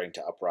Rebels starting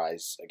to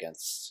uprise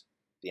against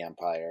the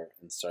Empire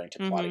and starting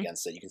to plot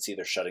against it. You can see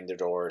they're shutting their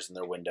doors and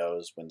their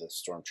windows when the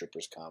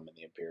Stormtroopers come and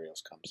the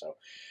Imperials come. So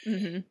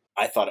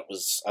I thought it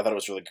was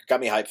really good. Got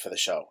me hyped for the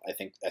show. I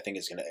think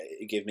it's going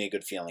to give me a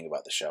good feeling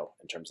about the show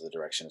in terms of the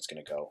direction it's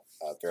going to go.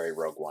 Very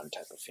Rogue One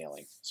type of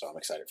feeling. So I'm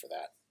excited for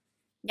that.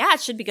 Yeah,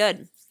 it should be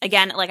good.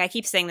 Again, like I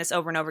keep saying this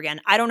over and over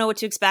again, I don't know what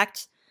to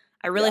expect.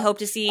 I really hope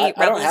to see Rebels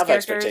I don't have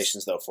characters.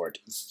 expectations, though, for it.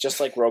 It's just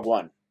like Rogue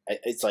One.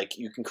 It's like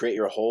you can create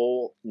your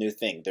whole new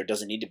thing. There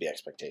doesn't need to be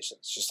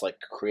expectations. Just like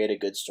create a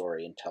good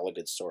story and tell a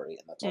good story,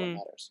 and that's all that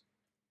matters.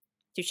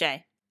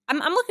 Touché.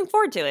 I'm looking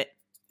forward to it.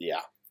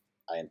 Yeah,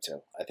 I am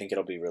too. I think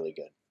it'll be really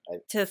good.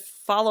 To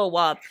follow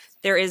up,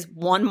 there is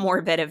one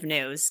more bit of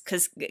news,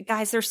 because,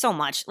 guys, there's so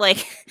much.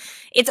 Like,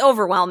 it's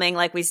overwhelming,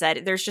 like we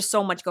said. There's just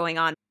so much going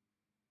on.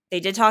 They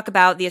did talk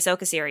about the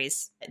Ahsoka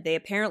series. They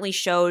apparently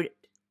showed,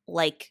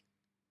 like,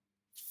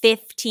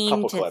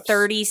 15 to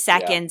 30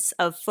 seconds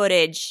of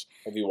footage.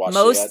 Have you watched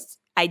it yet?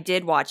 I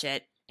did watch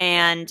it.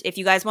 And if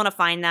you guys want to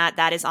find that,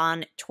 that is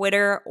on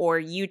Twitter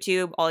or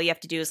YouTube. All you have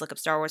to do is look up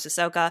Star Wars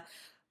Ahsoka.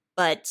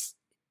 But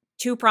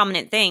two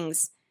prominent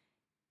things.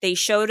 They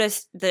showed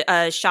us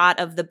a shot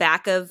of the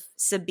back of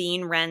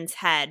Sabine Wren's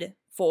head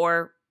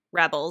for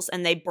Rebels,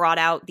 and they brought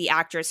out the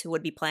actress who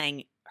would be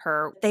playing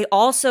her. They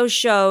also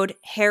showed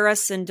Hera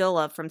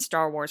Syndulla from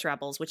Star Wars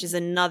Rebels, which is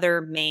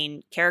another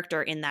main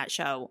character in that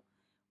show,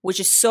 which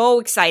is so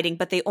exciting,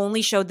 but they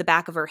only showed the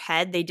back of her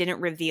head. They didn't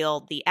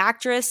reveal the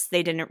actress.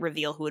 They didn't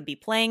reveal who would be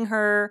playing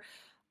her,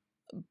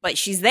 but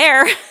she's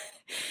there.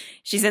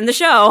 She's in the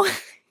show.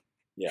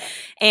 Yeah.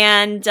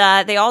 And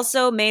they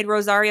also made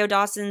Rosario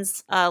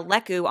Dawson's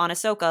Leku on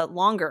Ahsoka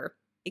longer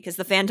because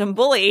the fandom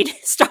bullied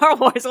Star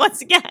Wars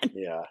once again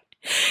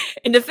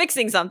into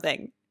fixing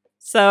something.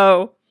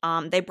 So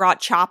they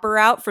brought Chopper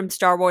out from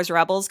Star Wars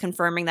Rebels,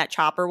 confirming that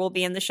Chopper will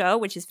be in the show,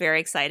 which is very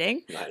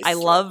exciting. Nice. I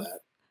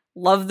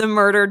love the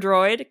murder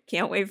droid.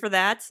 Can't wait for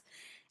that.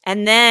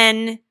 And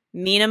then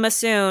Mina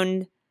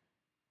Masoon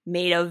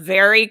made a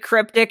very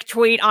cryptic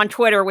tweet on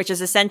Twitter, which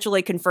is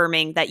essentially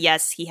confirming that,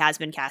 yes, he has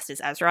been cast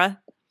as Ezra.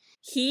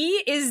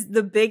 He is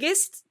the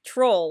biggest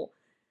troll.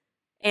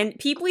 And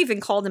people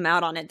even called him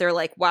out on it. They're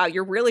like, wow,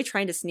 you're really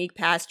trying to sneak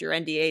past your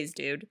NDAs,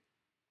 dude.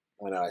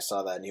 I know, I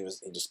saw that, and he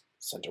just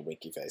sent a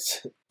winky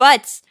face.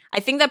 But I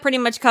think that pretty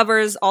much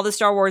covers all the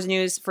Star Wars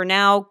news for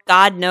now.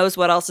 God knows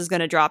what else is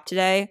going to drop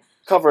today.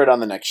 Cover it on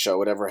the next show,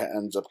 whatever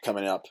ends up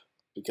coming up,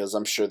 because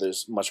I'm sure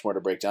there's much more to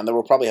break down. Then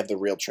we'll probably have the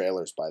real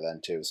trailers by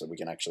then, too, so we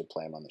can actually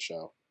play them on the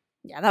show.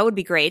 Yeah, that would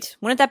be great.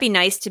 Wouldn't that be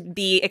nice to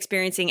be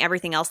experiencing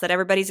everything else that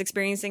everybody's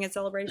experiencing at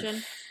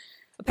Celebration?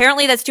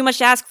 Apparently, that's too much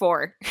to ask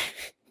for.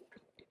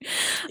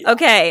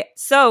 Okay,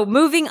 so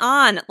moving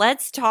on,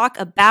 let's talk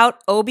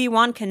about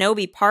Obi-Wan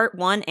Kenobi Part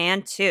 1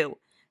 and 2.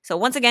 So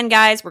once again,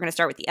 guys, we're going to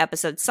start with the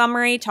episode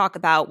summary, talk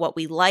about what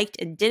we liked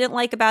and didn't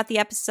like about the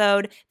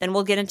episode, then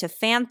we'll get into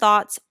fan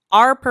thoughts,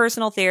 our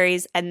personal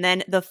theories, and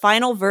then the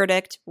final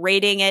verdict,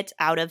 rating it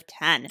out of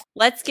 10.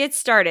 Let's get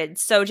started.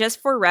 So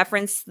just for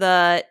reference,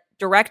 the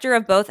director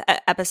of both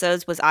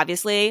episodes was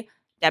obviously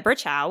Deborah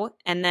Chow,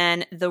 and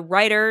then the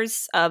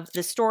writers of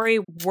the story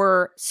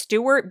were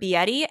Stuart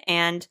Bietti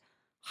and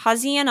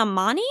Hazian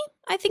Amani,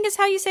 I think is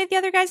how you say the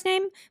other guy's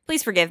name.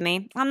 Please forgive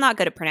me. I'm not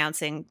good at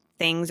pronouncing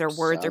things or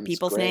words or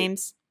people's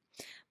names.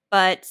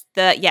 But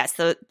that's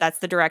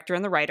the director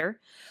and the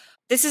writer.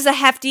 This is a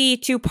hefty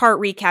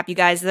 2-part recap, you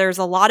guys. There's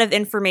a lot of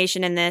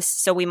information in this,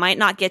 so we might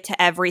not get to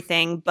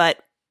everything, but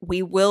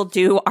we will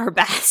do our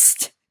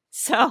best.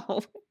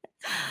 So,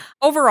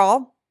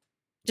 overall,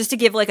 just to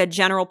give like a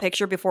general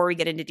picture before we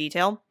get into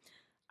detail,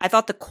 I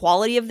thought the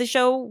quality of the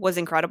show was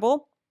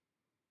incredible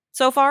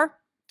so far.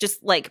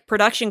 Just like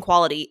production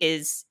quality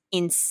is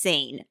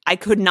insane. I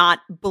could not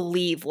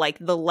believe like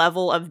the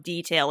level of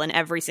detail in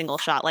every single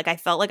shot. Like I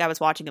felt like I was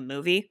watching a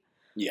movie.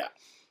 Yeah.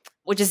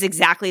 Which is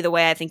exactly the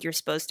way I think you're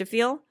supposed to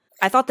feel.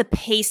 I thought the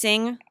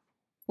pacing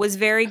was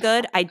very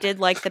good. I did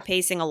like the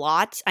pacing a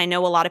lot. I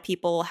know a lot of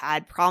people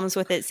had problems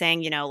with it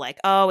saying, like,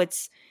 oh,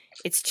 it's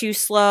too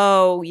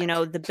slow.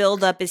 The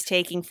buildup is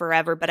taking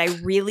forever. But I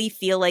really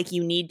feel like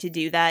you need to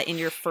do that in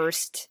your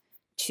first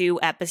 2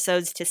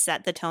 episodes to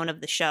set the tone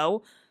of the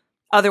show.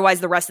 Otherwise,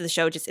 the rest of the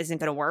show just isn't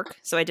going to work.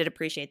 So I did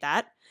appreciate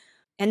that.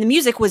 And the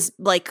music was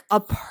like a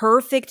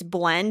perfect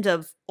blend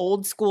of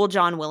old school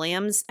John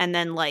Williams and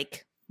then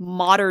like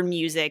modern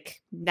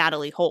music,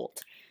 Natalie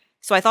Holt.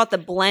 So I thought the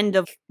blend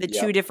of the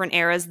two different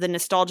eras, the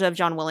nostalgia of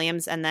John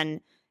Williams and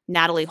then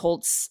Natalie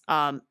Holt's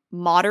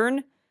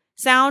modern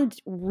sound,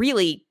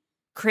 really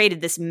created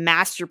this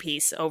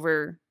masterpiece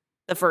over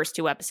the first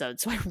 2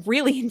 episodes. So I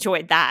really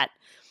enjoyed that.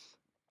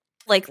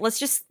 Like,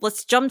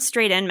 let's jump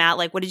straight in, Matt.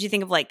 Like, what did you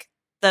think of like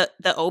the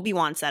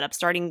Obi-Wan setup,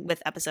 starting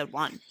with episode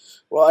 1?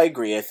 Well, I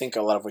agree. I think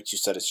a lot of what you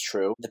said is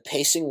true. The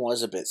pacing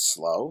was a bit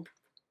slow,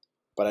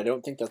 but I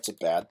don't think that's a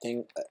bad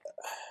thing.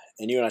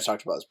 And you and I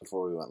talked about this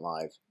before we went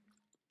live.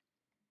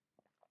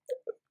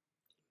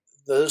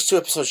 Those 2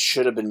 episodes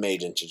should have been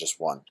made into just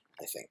one,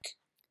 I think.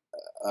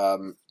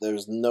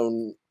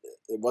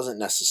 It wasn't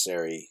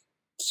necessary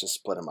to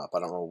split them up. I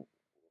don't know.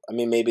 I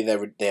mean, maybe they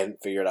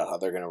hadn't figured out how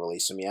they're going to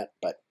release them yet,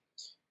 but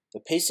the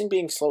pacing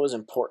being slow is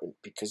important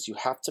because you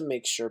have to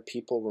make sure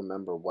people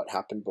remember what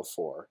happened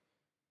before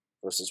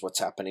versus what's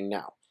happening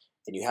now.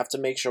 And you have to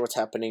make sure what's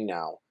happening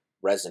now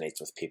resonates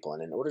with people.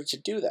 And in order to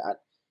do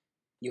that,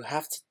 you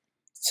have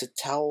to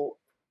tell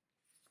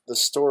the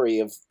story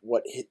of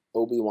what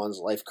Obi-Wan's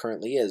life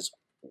currently is,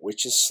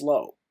 which is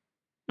slow.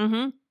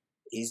 Mm-hmm.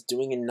 He's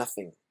doing a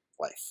nothing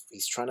life.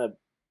 He's trying to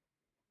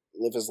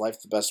live his life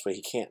the best way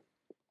he can.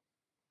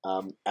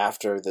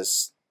 After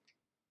this,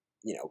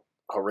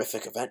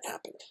 horrific event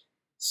happened.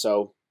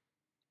 So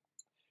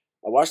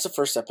I watched the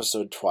first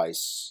episode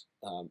twice,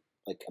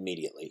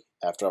 immediately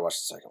after I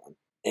watched the second one.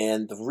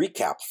 And the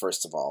recap,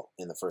 first of all,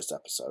 in the first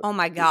episode. Oh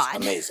my God.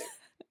 Is amazing.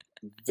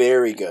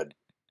 Very good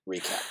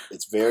recap.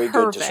 It's very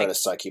good to try to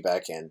suck you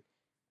back in.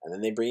 And then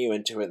they bring you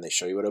into it and they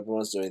show you what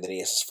Obi-Wan's doing. Then he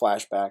has his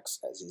flashbacks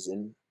as he's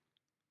in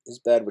his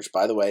bed, which,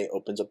 by the way,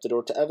 opens up the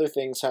door to other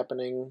things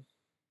happening.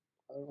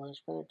 Other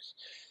flashbacks.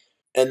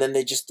 And then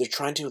they're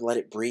trying to let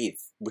it breathe,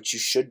 which you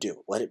should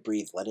do. Let it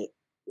breathe. Let it,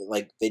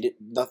 they did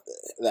nothing.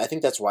 I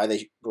think that's why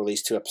they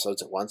released 2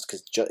 episodes at once,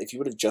 because if you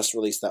would have just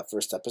released that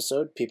first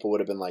episode, people would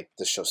have been like,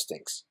 this show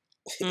stinks.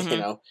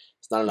 Mm-hmm.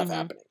 It's not enough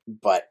happening.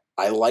 But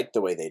I like the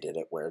way they did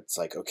it, where it's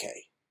like,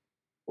 okay,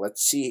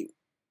 let's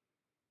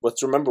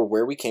remember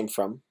where we came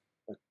from,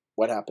 like,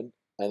 what happened,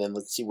 and then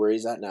let's see where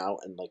he's at now,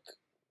 and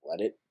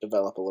let it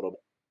develop a little bit.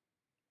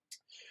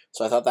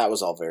 So I thought that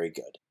was all very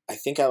good. I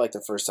think I liked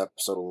the first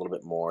episode a little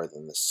bit more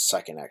than the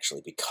second,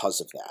 actually,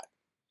 because of that.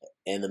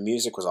 And the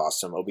music was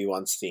awesome.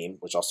 Obi-Wan's theme,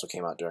 which also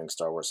came out during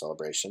Star Wars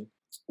Celebration,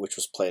 which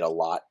was played a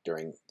lot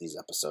during these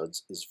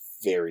episodes, is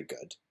very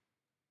good.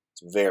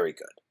 It's very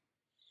good.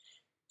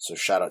 So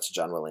shout out to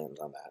John Williams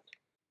on that.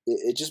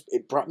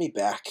 It brought me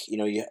back.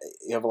 You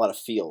have a lot of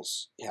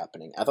feels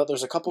happening. I thought there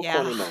was a couple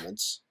corny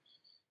moments.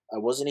 I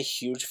wasn't a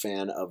huge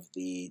fan of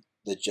the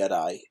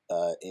Jedi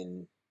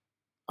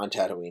on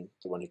Tatooine,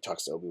 the one who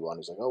talks to Obi-Wan,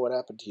 who's like, oh, what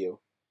happened to you?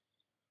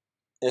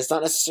 And it's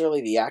not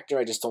necessarily the actor,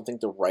 I just don't think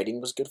the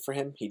writing was good for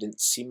him. He didn't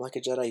seem like a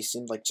Jedi, he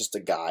seemed like just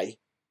a guy,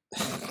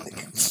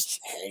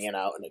 just hanging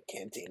out in a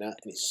cantina, and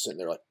he's sitting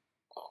there like,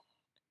 oh.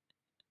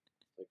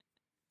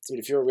 Dude,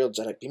 if you're a real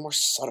Jedi, be more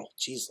subtle,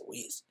 jeez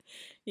Louise.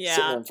 Yeah.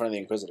 Sitting there in front of the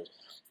Inquisitor.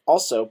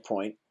 Also,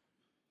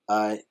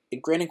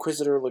 Grand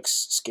Inquisitor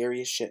looks scary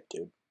as shit,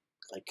 dude.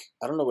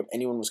 I don't know what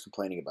anyone was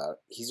complaining about.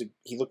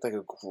 He looked like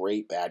a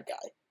great bad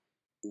guy.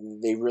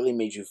 They really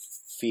made you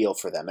feel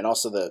for them. And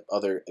also the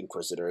other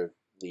Inquisitor,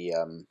 the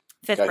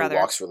Fifth guy brother. who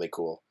walks really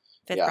cool.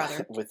 Fifth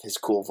brother. With his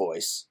cool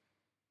voice.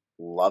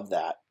 Love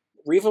that.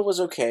 Reva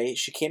was okay.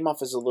 She came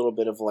off as a little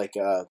bit of like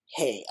a,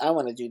 hey, I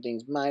want to do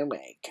things my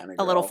way kind of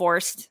girl. A little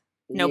forced.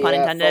 No pun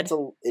intended.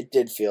 It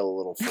did feel a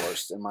little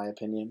forced, in my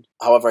opinion.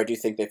 However, I do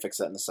think they fixed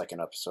that in the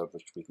second episode,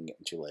 which we can get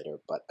into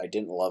later. But I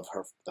didn't love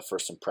the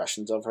first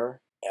impressions of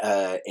her.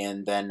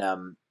 And then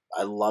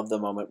I love the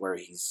moment where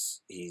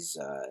he's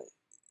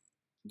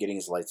getting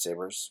his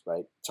lightsabers,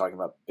 right? Talking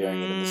about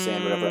burying it in the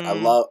sand, whatever.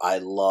 I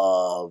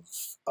love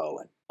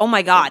Owen. Oh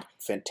my God.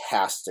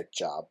 Fantastic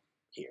job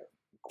here.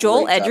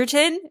 Joel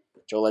Edgerton?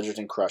 Joel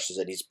Edgerton crushes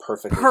it. He's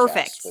perfect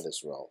cast for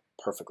this role.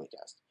 Perfectly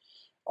cast.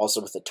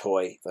 Also with the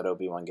toy that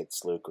Obi-Wan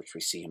gets Luke, which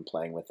we see him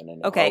playing with in A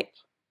New Hope.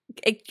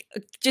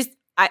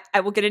 I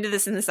will get into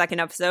this in the second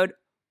episode,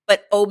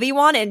 but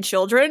Obi-Wan and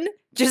children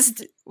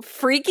just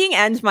freaking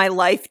end my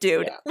life,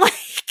 dude. Yeah.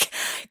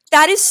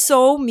 That is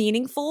so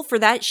meaningful for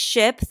that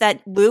ship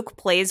that Luke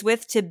plays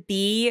with to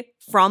be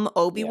from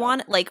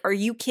Obi-Wan. Yeah. Are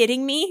you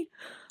kidding me?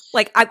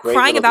 I'm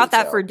crying about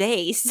that for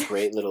days.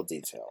 Great little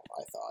detail,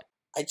 I thought.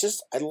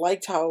 I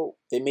liked how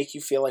they make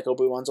you feel like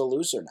Obi-Wan's a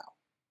loser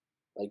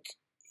now.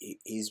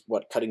 He's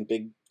cutting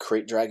big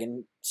crate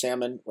dragon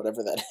salmon,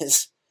 whatever that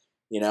is,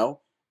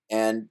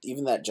 And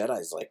even that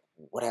Jedi's like,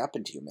 what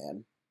happened to you,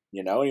 man?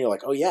 And you're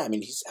like, oh yeah, I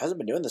mean, he hasn't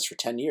been doing this for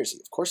 10 years.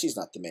 Of course he's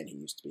not the man he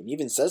used to be. And he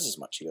even says as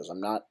much. He goes,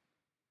 I'm not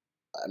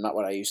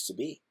what I used to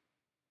be.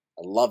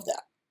 I love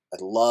that.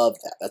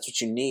 That's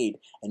what you need.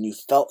 And you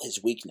felt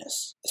his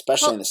weakness,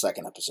 especially in the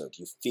second episode.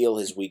 You feel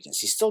his weakness.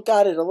 He's still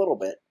got it a little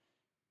bit,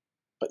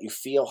 but you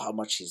feel how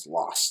much he's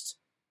lost.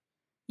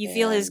 You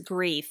feel his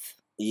grief.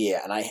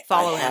 Yeah, and I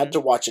follow had him. to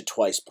watch it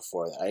twice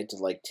before that. I had to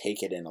like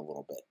take it in a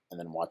little bit and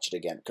then watch it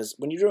again. Because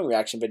when you're doing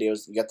reaction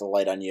videos, you got the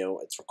light on you,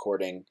 it's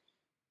recording.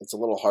 It's a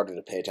little harder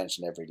to pay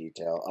attention to every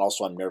detail. And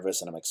also I'm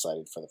nervous and I'm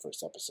excited for the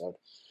first episode.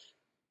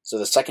 So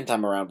the second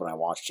time around when I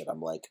watched it, I'm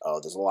like, oh,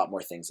 there's a lot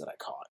more things that I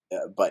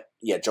caught. But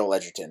yeah, Joel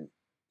Edgerton,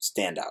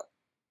 stand out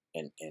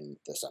in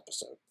this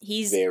episode.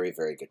 He's very,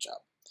 very good job.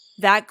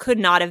 That could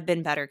not have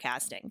been better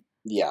casting.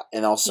 Yeah,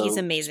 and also he's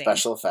amazing.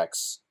 Special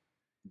effects,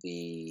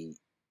 the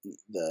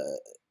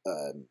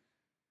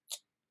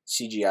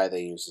CGI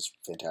they use is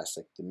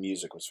fantastic. The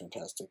music was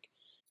fantastic.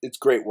 It's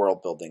great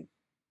world building,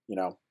 you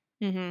know.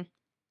 Mm-hmm.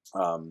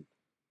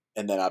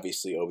 And then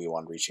obviously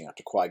Obi-Wan reaching out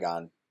to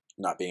Qui-Gon,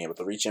 not being able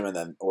to reach him, and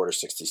then Order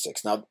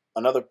 66. Now,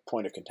 another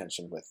point of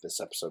contention with this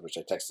episode, which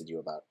I texted you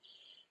about,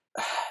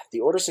 the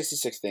Order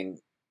 66 thing,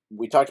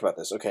 we talked about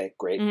this. Okay,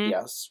 great,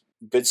 yes.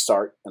 Good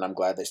start, and I'm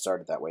glad they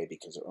started that way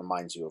because it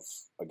reminds you of,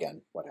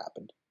 again, what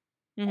happened.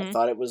 Mm-hmm. I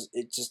thought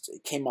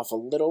it came off a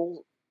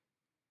little,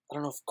 I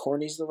don't know if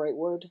corny's the right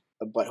word,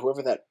 but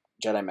whoever that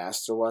Jedi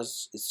Master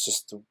was, it's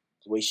just the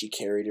way she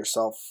carried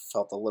herself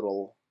felt a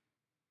little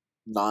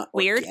not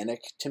weird?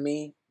 Organic to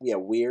me. Yeah,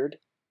 weird.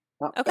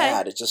 Not okay.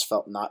 Bad, it just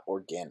felt not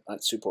organic,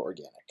 not super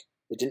organic.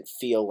 It didn't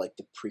feel like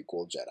the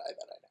prequel Jedi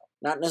that I know.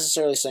 Not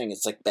necessarily saying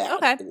it's like bad.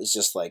 Okay. It was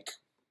just like,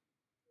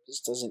 this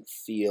doesn't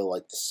feel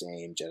like the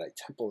same Jedi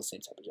Temple, the same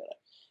type of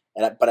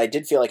Jedi. But I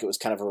did feel like it was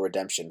kind of a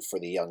redemption for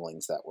the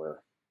younglings that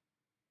were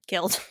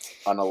killed,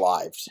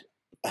 unalived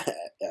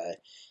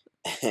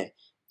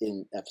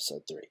in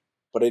episode 3.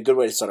 But a good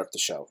way to start off the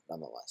show,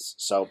 nonetheless.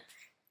 So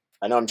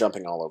I know I'm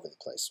jumping all over the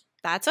place.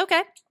 That's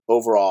okay.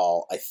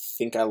 Overall, I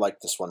think I like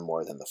this one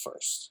more than the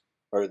first,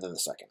 or than the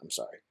second. I'm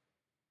sorry,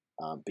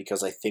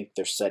 because I think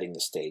they're setting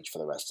the stage for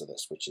the rest of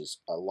this, which is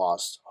a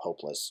lost,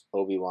 hopeless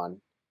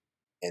Obi-Wan,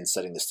 and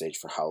setting the stage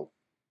for how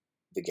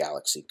the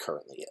galaxy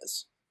currently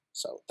is.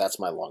 So that's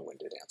my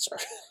long-winded answer.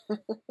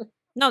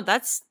 No,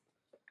 that's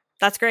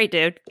great,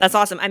 dude. That's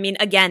awesome. I mean,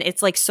 again,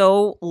 it's like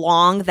so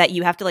long that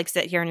you have to like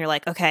sit here and you're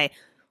like, okay,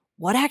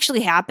 what actually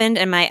happened?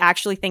 Am I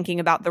actually thinking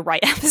about the right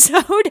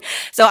episode?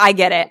 So I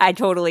get it. I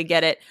totally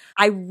get it.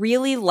 I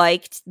really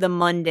liked the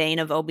mundane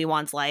of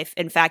Obi-Wan's life.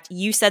 In fact,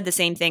 you said the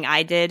same thing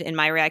I did in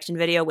my reaction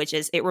video, which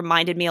is it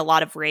reminded me a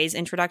lot of Rey's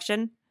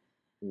introduction,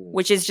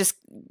 which is just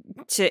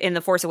in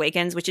The Force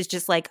Awakens, which is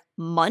just like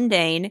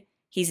mundane.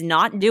 He's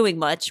not doing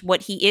much.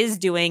 What he is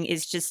doing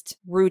is just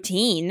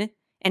routine.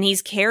 And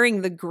he's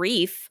carrying the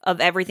grief of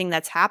everything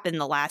that's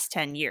happened the last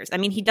 10 years. I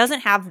mean, he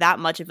doesn't have that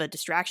much of a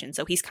distraction.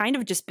 So he's kind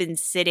of just been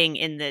sitting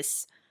in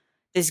this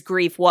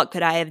grief. What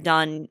could I have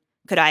done?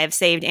 Could I have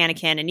saved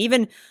Anakin? And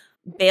even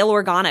Bail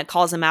Organa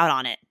calls him out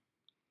on it.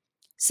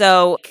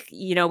 So,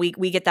 you know,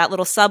 we get that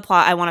little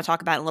subplot I want to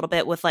talk about in a little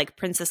bit with like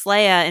Princess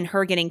Leia and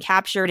her getting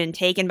captured and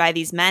taken by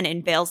these men.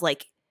 And Bail's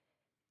like,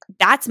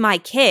 that's my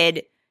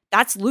kid.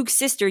 That's Luke's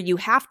sister. You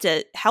have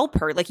to help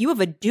her. Like, you have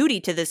a duty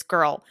to this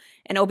girl.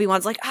 And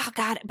Obi-Wan's like, oh,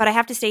 God, but I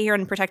have to stay here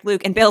and protect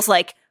Luke. And Bail's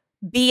like,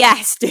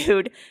 BS,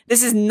 dude.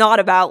 This is not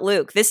about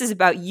Luke. This is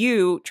about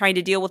you trying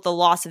to deal with the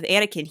loss of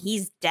Anakin.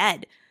 He's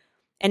dead.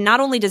 And not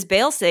only does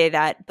Bail say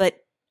that,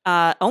 but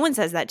Owen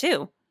says that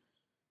too. And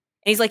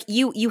he's like,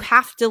 you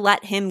have to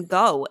let him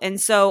go. And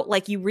so,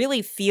 like, you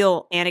really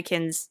feel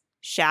Anakin's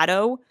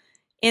shadow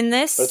in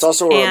this. But it's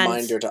also a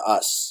reminder to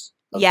us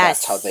of yes,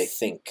 that's how they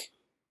think.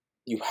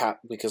 You have,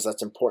 because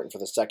that's important for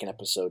the second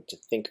episode to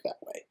think that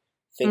way.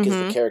 Think as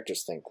the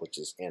characters think, which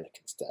is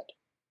Anakin's dead.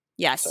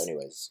 Yes. So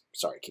anyways,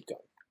 sorry, keep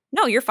going.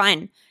 No, you're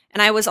fine.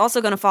 And I was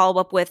also going to follow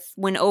up with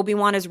when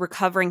Obi-Wan is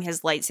recovering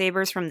his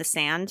lightsabers from the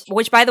sand,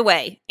 which, by the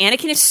way,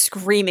 Anakin is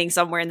screaming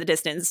somewhere in the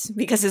distance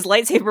because his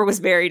lightsaber was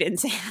buried in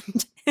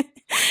sand.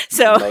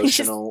 So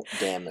emotional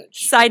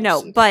damage. Side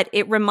note, but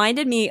it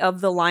reminded me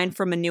of the line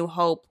from A New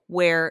Hope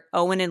where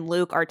Owen and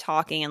Luke are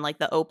talking in like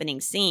the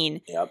opening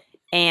scene. Yep.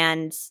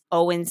 And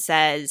Owen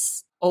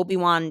says,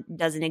 Obi-Wan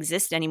doesn't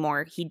exist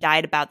anymore. He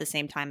died about the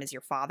same time as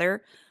your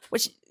father,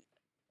 which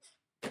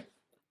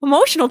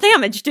emotional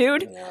damage,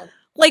 dude. Yeah.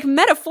 Like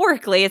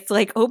metaphorically, it's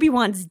like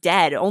Obi-Wan's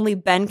dead. Only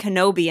Ben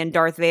Kenobi and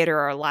Darth Vader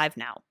are alive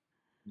now.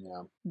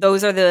 Yeah.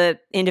 Those are the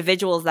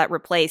individuals that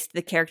replaced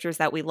the characters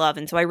that we love.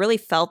 And so I really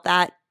felt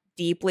that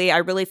deeply. I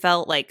really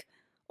felt like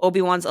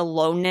Obi-Wan's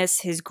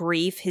aloneness, his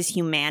grief, his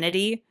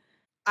humanity.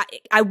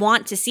 I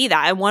want to see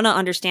that. I want to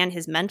understand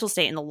his mental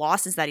state and the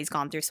losses that he's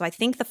gone through. So I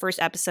think the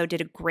first episode did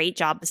a great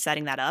job of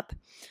setting that up.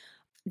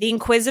 The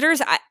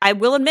Inquisitors, I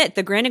will admit,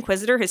 the Grand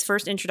Inquisitor, his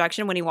first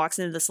introduction when he walks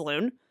into the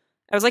saloon,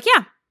 I was like,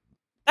 yeah,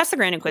 that's the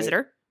Grand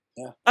Inquisitor.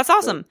 Great. Yeah, that's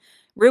awesome.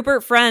 Great.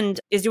 Rupert Friend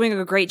is doing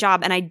a great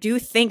job. And I do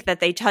think that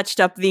they touched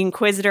up the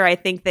Inquisitor. I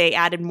think they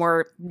added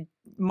more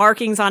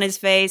markings on his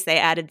face. They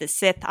added the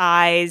Sith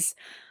eyes,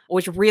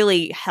 which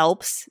really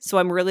helps. So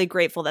I'm really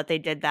grateful that they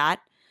did that.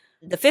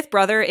 The fifth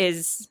brother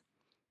is,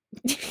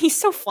 he's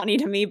so funny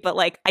to me, but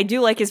like, I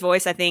do like his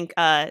voice. I think,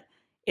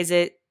 is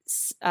it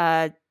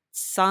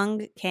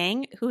Sung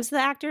Kang? Who's the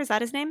actor? Is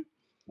that his name?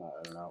 I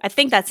don't know. I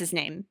think that's his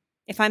name.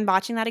 If I'm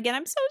botching that again,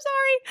 I'm so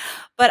sorry.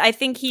 But I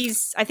think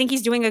he's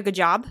doing a good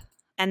job.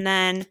 And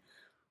then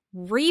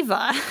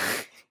Reva,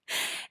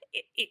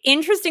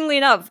 interestingly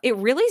enough, it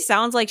really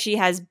sounds like she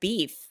has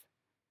beef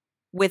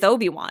with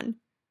Obi-Wan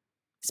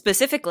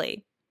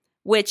specifically,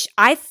 which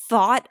I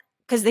thought,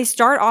 because they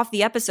start off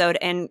the episode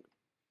and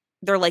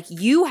they're like,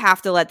 you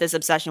have to let this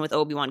obsession with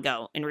Obi-Wan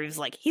go. And Reva's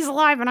like, he's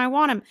alive and I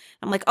want him.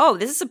 I'm like, oh,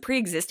 this is a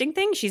pre-existing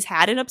thing? She's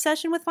had an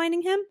obsession with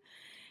finding him?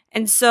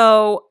 And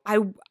so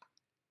I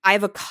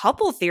have a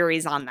couple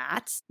theories on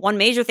that. One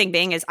major thing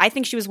being is I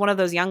think she was one of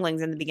those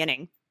younglings in the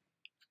beginning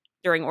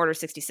during Order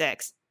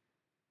 66.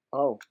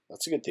 Oh,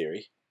 that's a good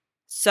theory.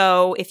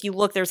 So if you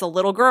look, there's a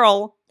little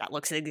girl that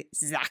looks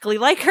exactly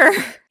like her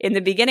in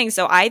the beginning.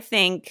 So I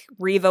think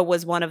Reva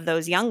was one of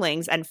those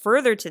younglings. And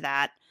further to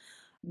that,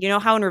 you know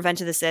how in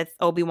Revenge of the Sith,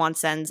 Obi-Wan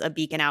sends a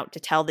beacon out to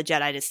tell the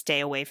Jedi to stay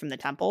away from the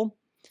temple?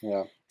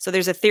 Yeah. So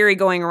there's a theory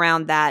going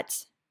around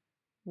that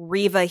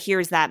Reva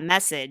hears that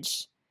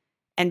message,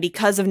 and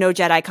because of no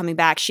Jedi coming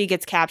back, she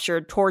gets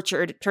captured,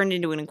 tortured, turned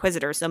into an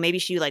Inquisitor. So maybe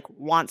she like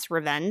wants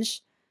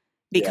revenge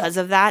because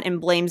of that and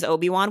blames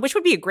Obi-Wan, which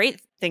would be a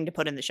great thing to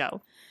put in the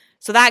show.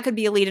 So that could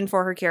be a lead-in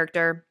for her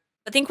character.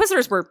 But the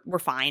Inquisitors were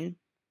fine.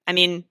 I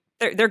mean,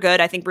 they're good.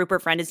 I think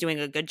Rupert Friend is doing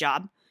a good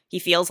job. He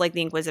feels like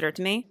the Inquisitor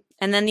to me.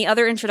 And then the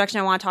other introduction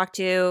I want to talk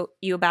to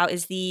you about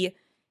is the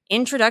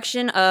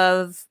introduction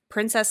of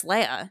Princess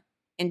Leia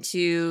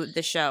into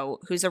the show,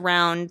 who's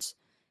around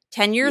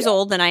 10 years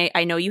old. And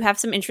I know you have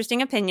some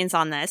interesting opinions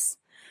on this.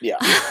 Yeah.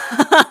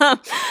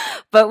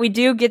 But we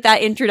do get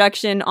that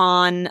introduction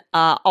on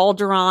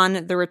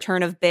Alderaan, the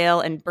return of Bail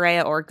and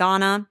Breha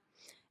Organa.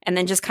 And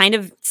then just kind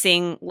of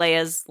seeing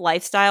Leia's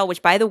lifestyle,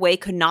 which, by the way,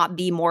 could not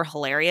be more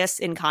hilarious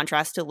in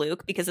contrast to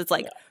Luke, because it's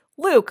like,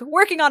 Luke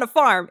working on a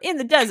farm in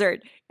the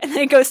desert. And then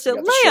it goes to You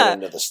got the short Leia.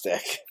 end of the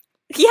stick.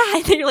 Yeah,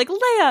 and then you're like,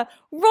 Leia,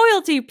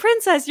 royalty,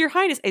 princess, your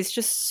highness. It's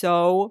just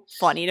so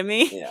funny to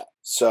me. Yeah.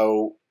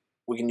 So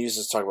we can use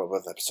this to talk about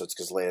both episodes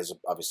because Leia is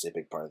obviously a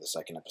big part of the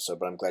second episode,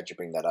 but I'm glad you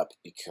bring that up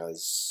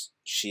because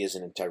she is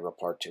an integral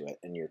part to it,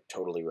 and you're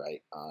totally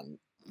right on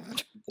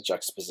the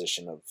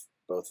juxtaposition of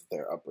both of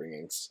their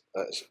upbringings.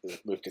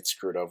 Luke gets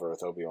screwed over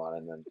with Obi-Wan,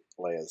 and then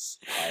Leia's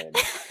high and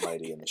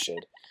mighty in the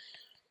shade.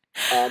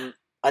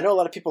 I know a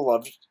lot of people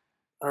loved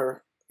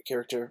her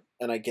character,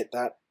 and I get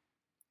that.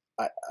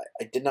 I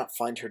did not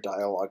find her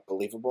dialogue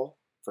believable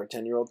for a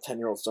 10-year-old.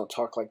 10-year-olds don't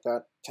talk like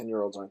that.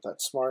 10-year-olds aren't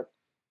that smart.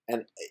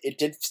 And it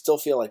did still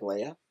feel like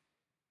Leia.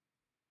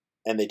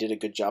 And they did a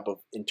good job of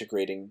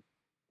integrating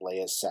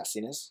Leia's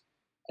sassiness.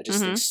 I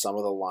just think some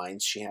of the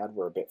lines she had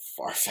were a bit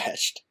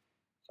far-fetched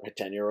for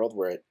a 10-year-old,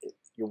 where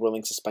your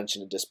willing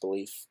suspension of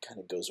disbelief kind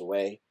of goes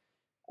away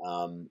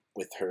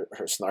with her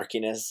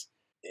snarkiness.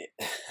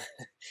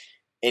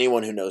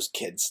 Anyone who knows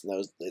kids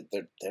knows that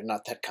they're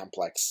not that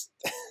complex.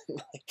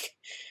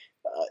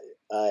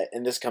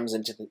 And this comes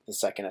into the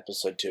second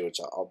episode too, which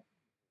I'll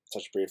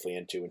touch briefly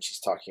into, when she's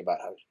talking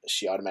about how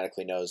she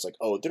automatically knows, like,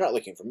 oh, they're not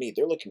looking for me,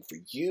 they're looking for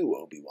you,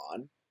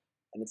 Obi-Wan.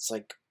 And it's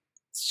like,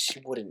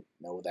 she wouldn't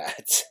know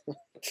that.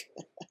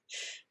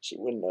 She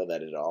wouldn't know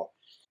that at all.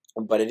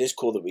 But it is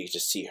cool that we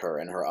just see her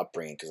and her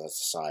upbringing, because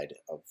that's a side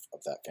of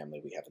that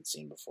family we haven't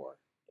seen before,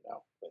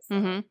 with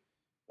them.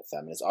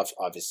 And it's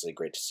obviously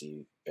great to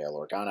see Bail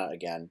Organa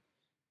again.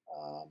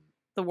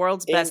 The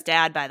world's best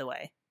dad, by the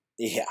way.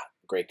 Yeah,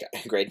 great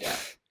guy, great dad.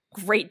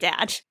 Great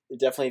dad.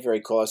 Definitely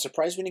very cool. I was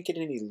surprised we didn't get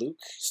any Luke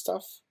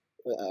stuff.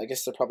 I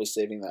guess they're probably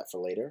saving that for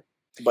later.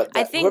 But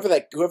I think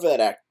whoever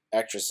that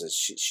actress is,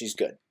 she's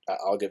good.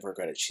 I'll give her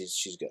credit.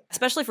 She's good,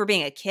 especially for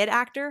being a kid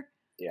actor.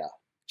 Yeah,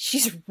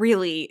 she's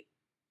really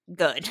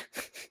good.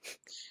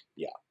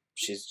 Yeah,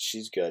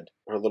 she's good.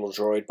 Her little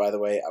droid, by the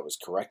way, I was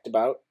correct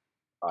about.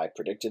 I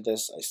predicted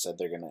this. I said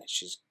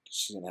she's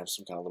gonna have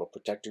some kind of little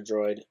protector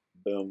droid.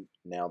 Boom,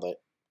 nailed it.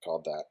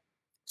 Called that.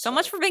 So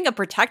much for being a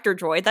protector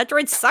droid. That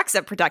droid sucks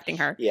at protecting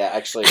her. Yeah,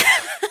 actually,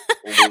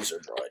 loser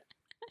droid.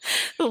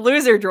 The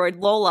loser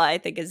droid, Lola, I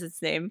think is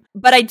its name.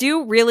 But I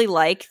do really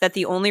like that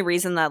the only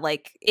reason that,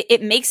 like,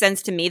 it makes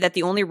sense to me that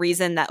the only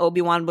reason that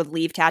Obi-Wan would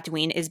leave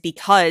Tatooine is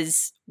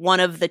because one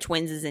of the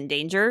twins is in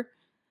danger.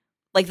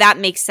 Like, that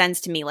makes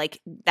sense to me.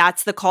 Like,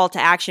 that's the call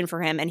to action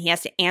for him, and he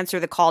has to answer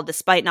the call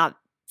despite not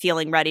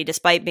feeling ready,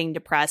 despite being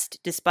depressed,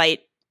 despite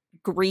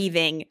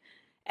grieving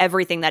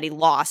everything that he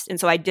lost. And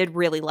so I did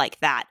really like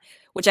that,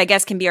 which I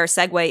guess can be our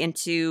segue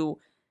into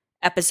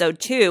episode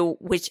 2,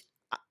 which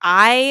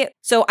I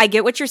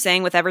get what you're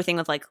saying with everything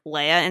with, like,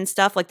 Leia and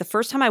stuff. Like, the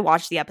first time I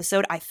watched the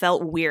episode, I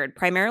felt weird,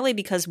 primarily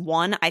because,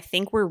 one, I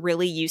think we're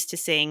really used to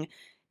seeing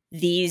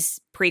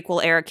these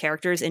prequel era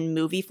characters in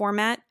movie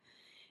format,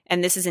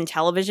 and this is in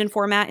television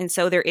format. And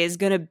so there is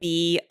going to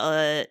be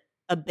a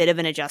bit of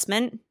an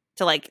adjustment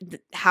to, like,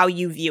 how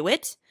you view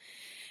it.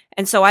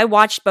 And so I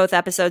watched both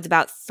episodes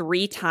about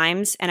 3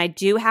 times, and I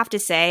do have to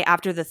say,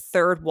 after the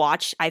third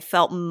watch, I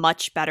felt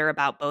much better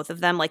about both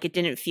of them. Like, it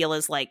didn't feel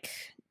as, like,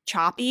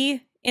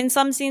 choppy in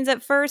some scenes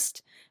at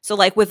first. So,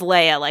 like, with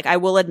Leia, like, I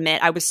will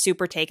admit, I was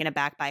super taken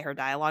aback by her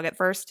dialogue at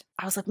first.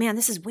 I was like, man,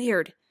 this is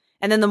weird.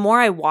 And then the more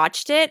I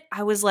watched it,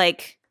 I was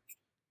like,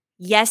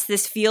 yes,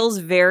 this feels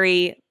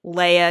very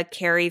Leia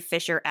Carrie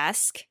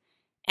Fisher-esque.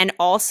 And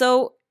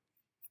also,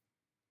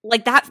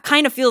 like that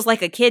kind of feels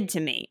like a kid to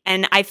me.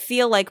 And I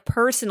feel like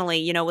personally,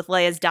 you know, with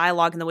Leia's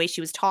dialogue and the way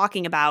she was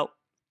talking about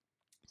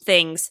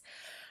things,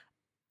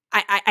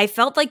 I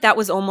felt like that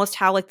was almost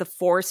how like the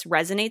Force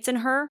resonates in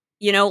her,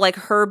 you know, like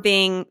her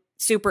being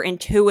super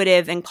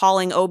intuitive and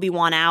calling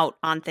Obi-Wan out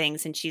on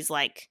things. And she's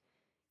like,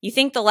 you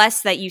think the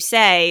less that you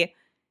say,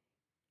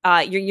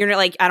 you're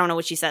like, I don't know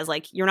what she says,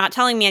 like, you're not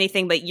telling me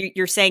anything, but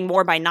you're saying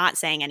more by not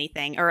saying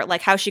anything. Or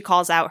like how she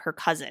calls out her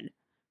cousin,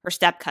 her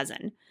step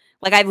cousin.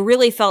 Like, I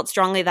really felt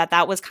strongly that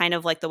that was kind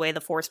of like the way the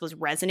Force was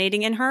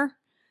resonating in her.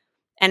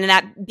 And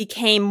that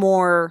became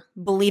more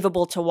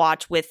believable to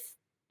watch with,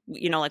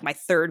 you know, like my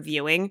third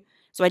viewing.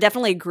 So I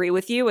definitely agree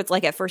with you. It's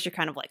like at first you're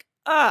kind of like,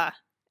 ugh.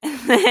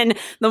 And then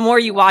the more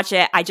you watch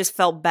it, I just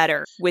felt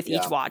better with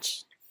each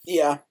watch.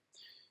 Yeah.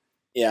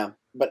 Yeah.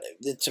 But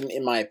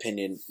in my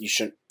opinion, you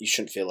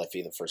shouldn't feel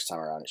iffy the first time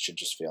around. It should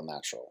just feel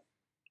natural.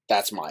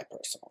 That's my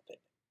personal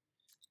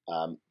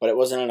opinion. But it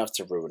wasn't enough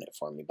to ruin it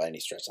for me by any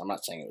stretch. I'm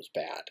not saying it was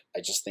bad. I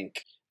just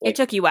think it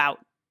took you out.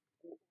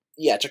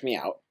 Yeah, it took me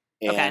out.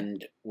 And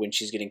Okay. when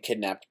she's getting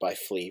kidnapped by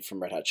Flea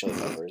from Red Hot Chili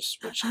Peppers,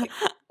 which like,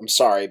 I'm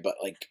sorry, but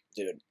like,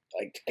 dude,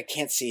 like I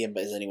can't see him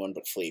as anyone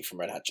but Flea from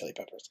Red Hot Chili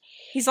Peppers.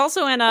 He's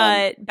also in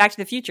Back to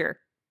the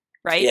Future,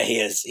 right? Yeah, he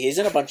is. He's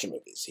in a bunch of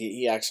movies.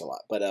 He acts a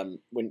lot. But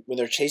when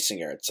they're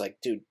chasing her, it's like,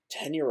 dude,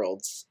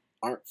 10-year-olds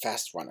aren't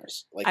fast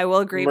runners. Like, I will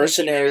agree.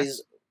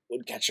 Mercenaries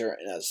would catch her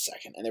in a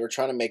second, and they were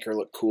trying to make her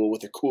look cool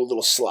with her cool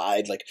little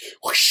slide, like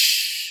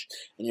whoosh,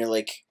 and you're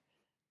like,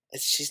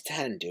 she's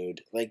 10,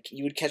 dude. Like,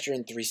 you would catch her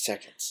in 3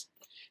 seconds.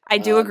 I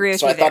do agree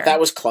with you. So I thought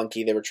that was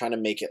clunky. They were trying to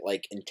make it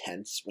like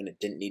intense when it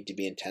didn't need to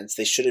be intense.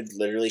 They should have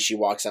literally, she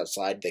walks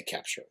outside, they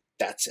capture her.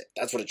 That's it.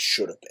 That's what it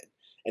should have been.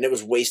 And it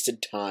was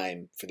wasted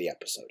time for the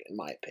episode, in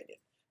my opinion.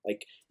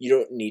 Like, you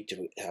don't need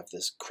to have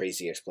this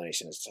crazy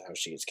explanation as to how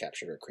she gets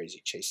captured or a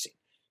crazy chase scene.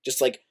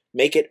 Just like,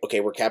 make it, okay,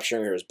 we're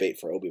capturing her as bait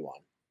for Obi-Wan.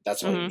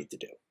 That's all you need to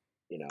do,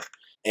 you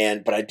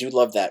know? But I do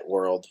love that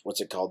world.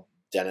 What's it called?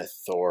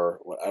 Denethor.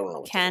 I don't know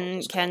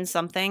what Ken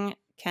something.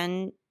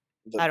 Ken.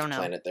 I don't know.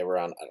 The planet they were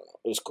on. I don't know.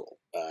 It was cool.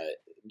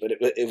 But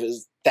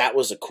that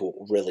was a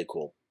cool, really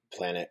cool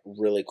planet.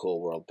 Really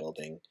cool world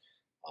building.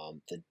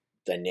 The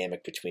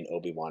dynamic between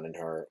Obi-Wan and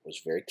her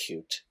was very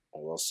cute. I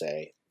will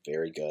say,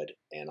 very good,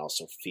 and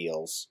also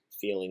feelings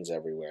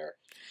everywhere.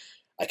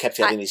 I kept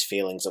having these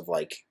feelings of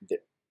like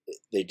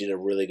they did a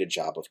really good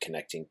job of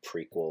connecting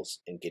prequels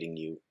and getting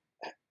you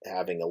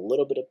having a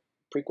little bit of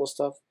prequel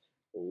stuff,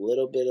 a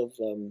little bit of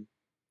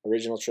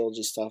original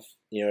trilogy stuff.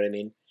 You know what I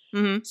mean?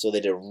 Mm-hmm. So they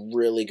did a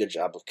really good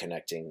job of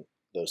connecting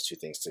those two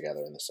things together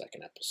in the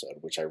second episode,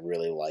 which I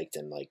really liked.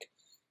 And like,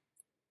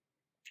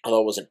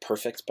 although it wasn't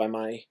perfect by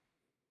my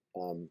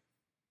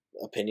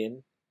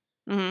opinion,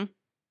 I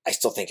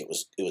still think it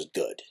was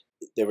good.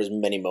 There was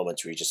many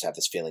moments where you just have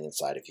this feeling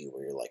inside of you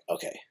where you're like,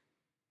 okay,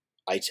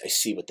 I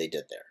see what they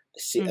did there. I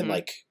see, and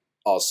like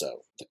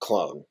also the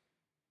clone,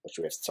 which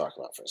we have to talk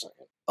about for a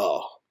second.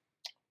 Oh,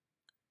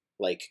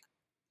 like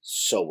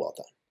so well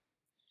done.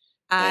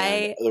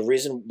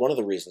 One of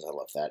the reasons I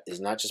love that is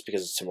not just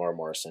because it's Tamora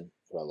Morrison,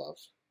 who I love,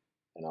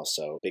 and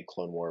also big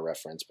Clone War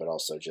reference, but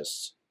also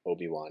just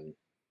Obi-Wan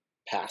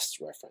past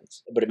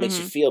reference. But it makes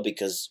you feel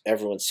because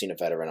everyone's seen a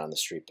veteran on the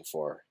street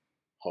before,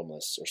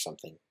 homeless or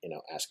something, you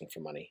know, asking for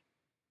money,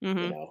 you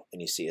know,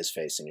 and you see his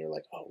face and you're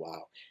like, oh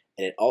wow.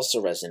 And it also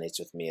resonates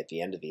with me at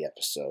the end of the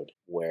episode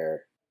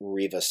where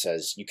Reva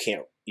says, you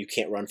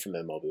can't run from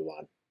him,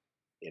 Obi-Wan,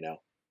 you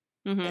know?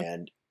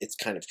 And it's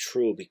kind of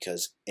true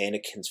because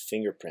Anakin's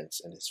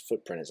fingerprints and his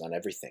footprint is on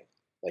everything.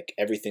 Like,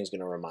 everything's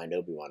going to remind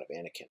Obi-Wan of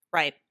Anakin.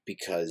 Right.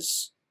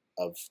 Because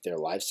of their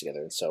lives together.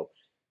 And so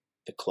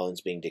the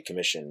clones being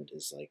decommissioned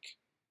is like,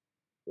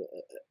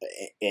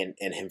 and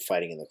him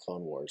fighting in the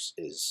Clone Wars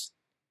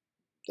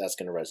that's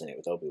going to resonate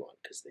with Obi-Wan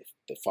because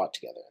they fought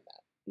together in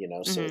that, you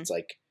know? So it's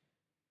like,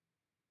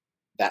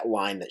 that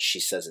line that she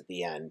says at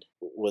the end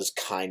was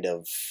kind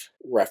of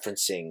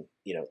referencing,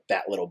 you know,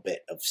 that little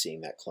bit of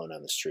seeing that clone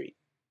on the street,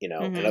 you know,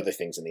 and other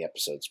things in the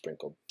episode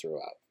sprinkled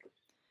throughout.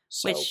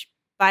 So, which,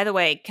 by the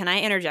way, can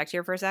I interject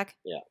here for a sec?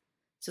 Yeah.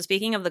 So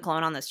speaking of the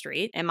clone on the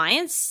street, am I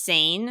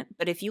insane?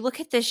 But if you look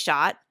at this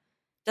shot,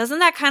 doesn't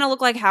that kind of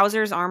look like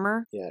Hauser's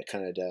armor? Yeah, it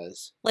kind of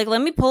does. Like,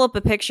 let me pull up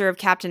a picture of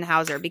Captain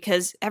Hauser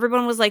because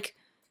everyone was like,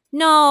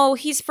 no,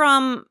 he's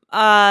from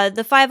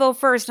the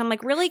 501st. I'm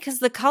like, really? Because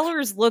the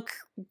colors look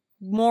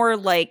more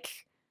like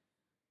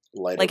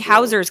Lighter like blue.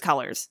 Hauser's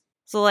colors.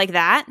 So like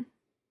that?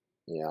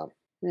 Yeah.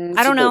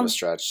 I don't know. Bit of a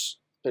stretch.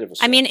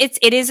 I mean,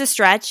 it is a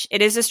stretch.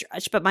 It is a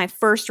stretch, but my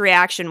first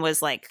reaction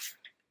was like,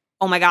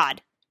 oh my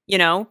God, you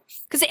know?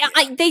 Because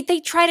they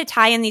try to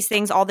tie in these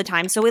things all the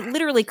time. So it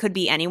literally could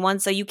be anyone.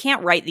 So you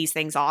can't write these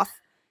things off.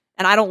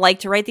 And I don't like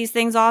to write these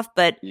things off,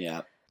 but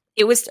yeah.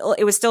 It was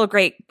still a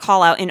great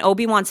call out. And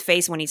Obi-Wan's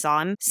face when he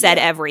saw him said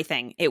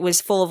everything. It was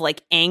full of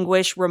like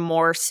anguish,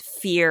 remorse,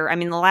 fear. I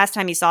mean, the last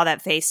time you saw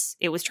that face,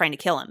 it was trying to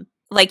kill him.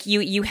 Like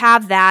you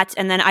have that.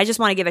 And then I just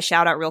want to give a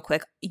shout out real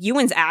quick.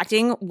 Ewan's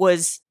acting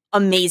was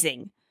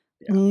amazing.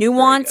 Yeah, very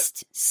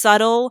nuanced,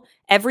 subtle.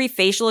 Every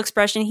facial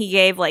expression he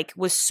gave like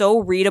was so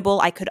readable.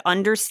 I could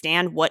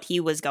understand what he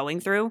was going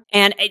through,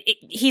 and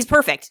he's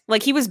perfect.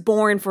 Like he was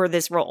born for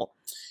this role.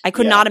 I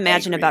could Yeah, not I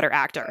imagine a agree. better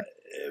actor.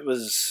 It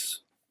was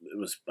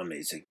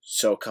amazing.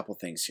 So a couple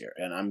things here,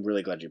 and I'm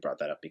really glad you brought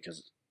that up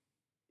because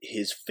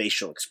his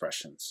facial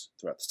expressions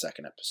throughout the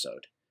second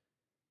episode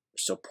were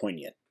so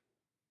poignant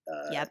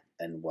Yep.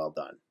 and well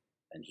done.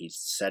 And he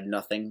said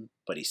nothing,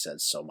 but he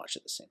said so much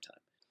at the same time.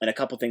 And a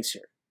couple things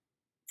here.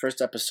 First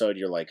episode,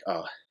 you're like,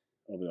 oh,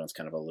 Obi-Wan's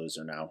kind of a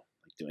loser now,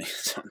 like doing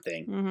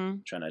something, Mm-hmm.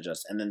 trying to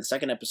adjust. And then the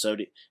second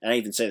episode, and I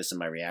even say this in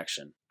my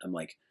reaction, I'm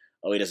like,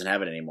 oh, he doesn't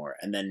have it anymore.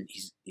 And then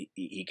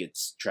he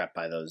gets trapped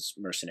by those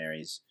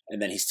mercenaries,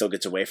 and then he still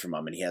gets away from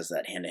them, and he has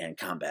that hand-to-hand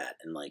combat,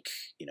 and like,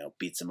 you know,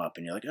 beats him up,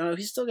 and you're like, oh,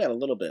 he's still got a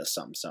little bit of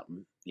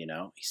something, you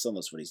know, he still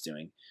knows what he's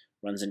doing.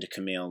 Runs into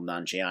Camille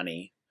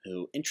Nanjiani,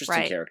 who,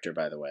 interesting Right. character,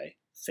 by the way,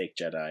 fake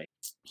Jedi.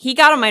 He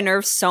got on my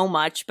nerves so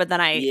much, but then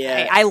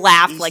Yeah, I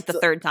laughed he's like the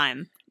still- third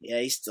time. Yeah,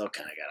 he still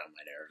kind of got on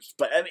my nerves,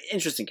 but I mean,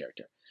 interesting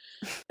character.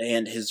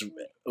 And his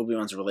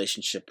Obi-Wan's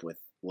relationship with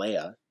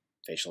Leia,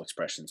 facial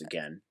expressions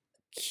again,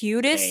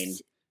 Cutest pain,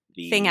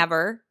 the thing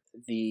ever.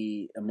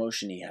 the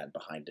emotion he had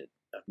behind it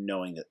of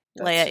knowing that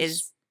that's Leia his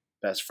is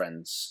best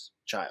friend's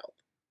child,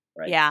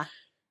 right? Yeah.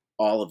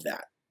 All of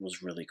that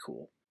was really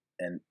cool.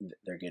 And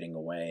they're getting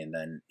away, and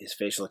then his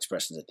facial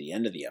expressions at the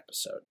end of the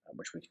episode,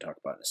 which we can talk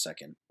about in a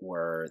second,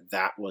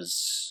 that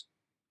was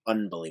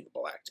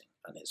unbelievable acting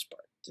on his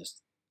part.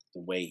 Just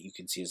the way you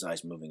can see his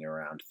eyes moving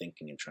around,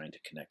 thinking and trying to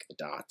connect the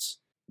dots.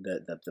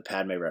 The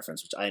Padme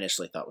reference, which I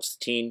initially thought was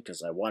Satine,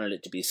 because I wanted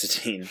it to be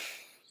Satine.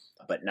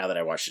 But now that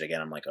I watched it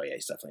again, I'm like, oh yeah,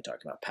 he's definitely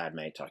talking about Padme,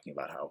 talking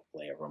about how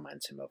Leia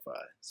reminds him of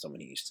someone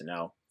he used to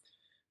know.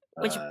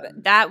 Which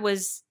that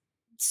was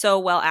so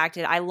well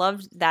acted. I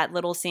loved that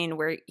little scene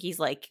where he's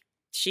like,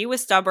 she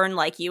was stubborn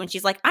like you, and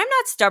she's like, I'm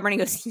not stubborn. He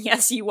goes,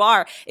 yes, you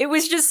are. It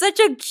was just such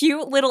a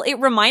cute little, it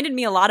reminded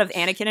me a lot of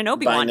Anakin and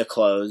Obi-Wan. Buying the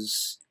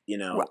clothes, you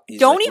know. he's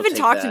Don't like, even "We'll take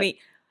talk that." to me.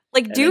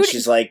 Like, And dude, then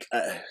she's like,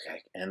 okay,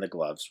 and the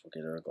gloves. We'll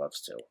get her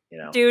gloves too, you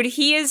know. dude,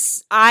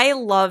 I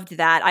loved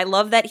that. I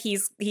love that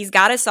he's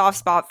got a soft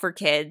spot for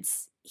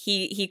kids.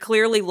 He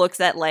clearly looks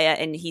at Leia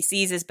and he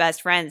sees his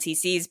best friends. He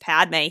sees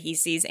Padme, he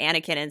sees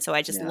Anakin, and so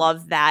I just Yeah.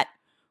 love that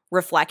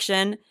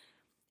reflection.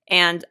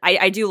 And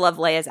I do love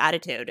Leia's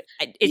attitude.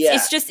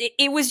 It's just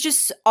it was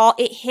just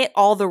it hit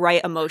all the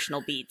right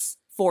emotional beats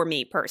for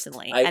me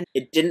personally. And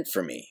It didn't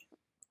for me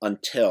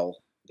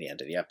until the end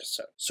of the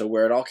episode. So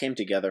where it all came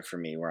together for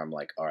me, where I'm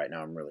like, all right,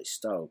 now I'm really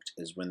stoked,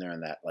 is when they're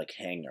in that like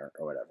hangar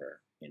or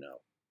whatever, you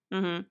know,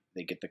 mhm.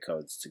 they get the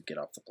codes to get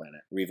off the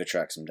planet. Reva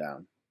tracks him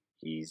down.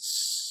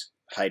 He's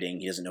hiding.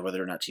 He doesn't know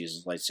whether or not to use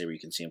his lightsaber. You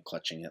can see him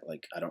clutching it.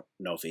 Like, I don't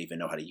know if they even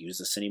know how to use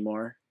this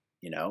anymore,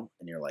 you know?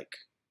 And you're like,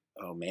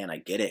 oh man, I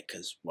get it,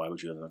 because why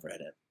would you have ever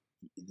had it?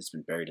 It's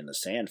been buried in the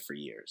sand for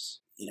years.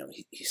 You know,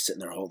 he's sitting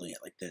there holding it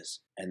like this.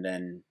 And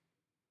then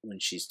when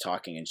she's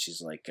talking and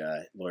she's like,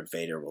 Lord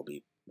Vader will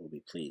be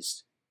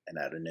pleased. And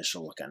that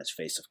initial look on his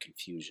face of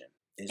confusion.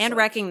 And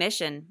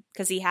recognition,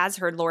 because he has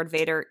heard Lord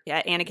Vader,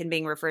 Anakin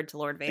being referred to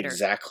Lord Vader.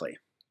 Exactly.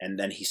 And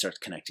then he starts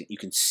connecting. You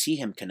can see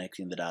him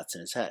connecting the dots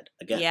in his head.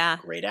 Again,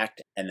 great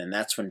acting. And then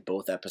that's when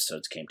both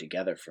episodes came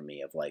together for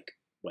me of like,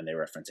 when they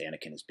reference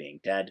Anakin as being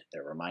dead,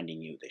 they're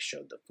reminding you, they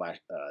showed the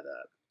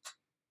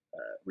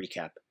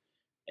recap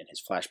and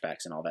his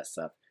flashbacks and all that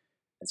stuff.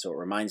 And so it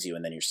reminds you,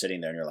 and then you're sitting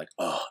there and you're like,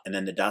 oh, and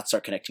then the dots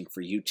start connecting for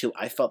you too.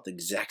 I felt the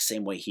exact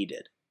same way he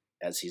did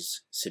as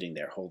he's sitting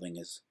there holding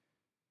his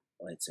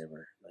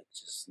lightsaber, like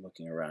just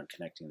looking around,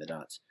 connecting the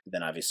dots.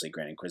 Then obviously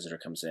Grand Inquisitor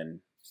comes in,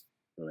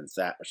 ruins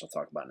that, which I'll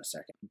talk about in a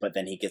second. But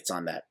then he gets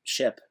on that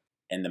ship,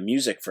 and the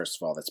music, first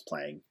of all, that's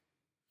playing,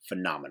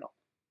 phenomenal.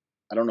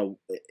 I don't know,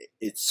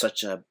 it's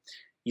such a,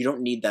 you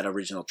don't need that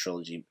original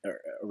trilogy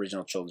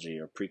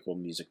or prequel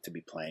music to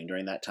be playing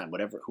during that time.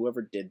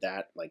 Whoever did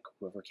that, like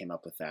whoever came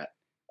up with that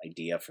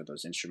idea for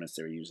those instruments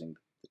they were using,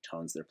 the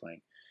tones they're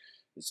playing,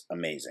 is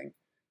amazing.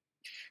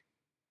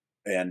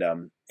 And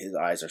his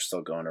eyes are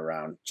still going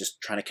around,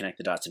 just trying to connect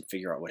the dots and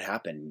figure out what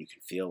happened. And you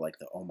can feel like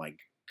oh my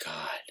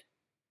God,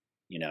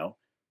 you know?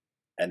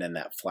 And then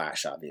that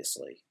flash,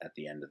 obviously, at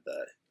the end of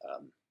the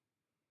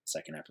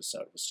second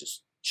episode was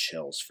just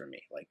chills for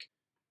me. Like,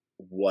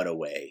 what a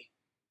way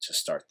to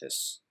start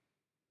this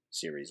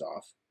series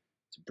off,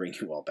 to bring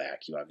you all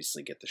back. You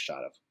obviously get the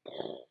shot of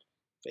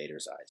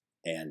Vader's eyes.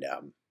 And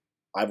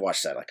I've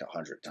watched that like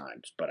 100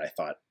 times, but I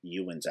thought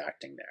Ewan's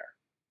acting there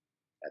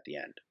at the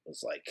end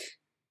was like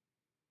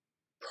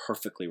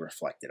perfectly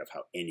reflective of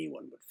how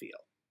anyone would feel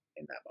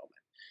in that moment.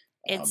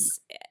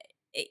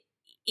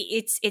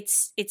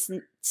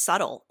 It's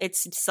subtle.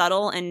 It's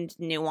subtle and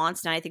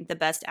nuanced, and I think the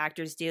best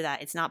actors do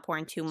that. It's not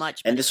pouring too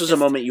much. And this was a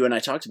moment you and I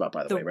talked about,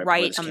 by the way, right?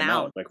 Right before this came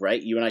amount. out. Like,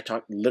 right? You and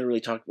I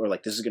literally talked, or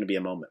like, this is going to be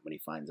a moment when he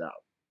finds out,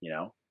 you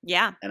know?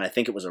 Yeah. And I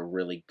think it was a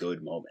really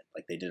good moment.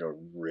 Like, they did a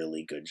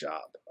really good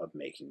job of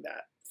making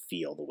that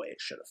feel the way it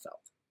should have felt.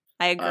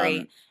 I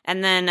agree.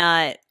 And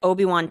then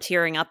Obi-Wan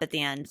tearing up at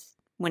the end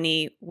when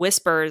he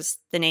whispers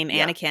the name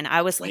Yeah. Anakin,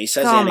 I was When like, he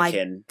says oh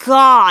Anakin, my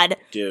God.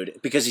 dude,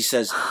 because he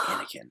says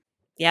Anakin.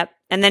 Yep.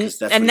 And then, 'Cause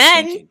that's and what he's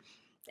then, thinking.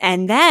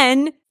 and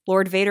then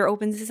Lord Vader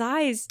opens his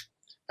eyes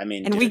I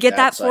mean, and dude, we get that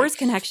that's Force like-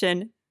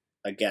 connection.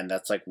 Again,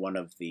 that's like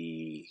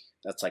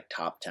that's like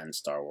top 10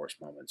 Star Wars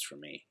moments for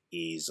me,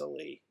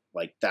 easily.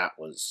 Like, that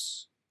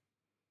was...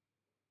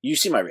 You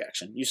see my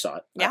reaction. You saw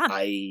it. Yeah.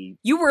 I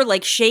You were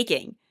like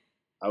shaking.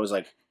 was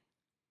like...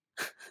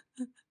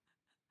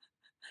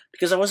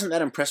 because I wasn't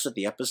that impressed with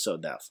the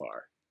episode that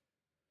far.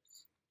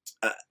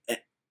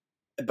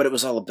 But it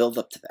was all a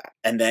build-up to that.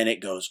 And then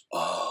it goes,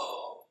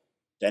 oh.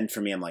 Then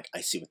for me, I'm like,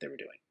 I see what they were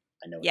doing.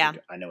 I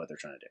know what they're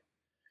trying to do.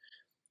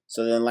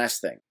 So then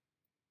last thing.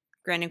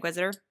 Grand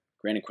Inquisitor.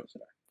 Grand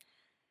Inquisitor.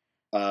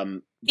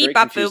 Beep, Very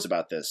bop, confused boop.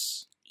 about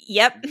this.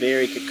 Yep.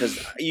 Because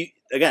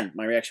again,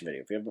 my reaction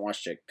video. If you haven't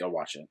watched it, go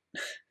watch it.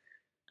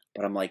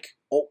 But I'm like,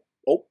 oh,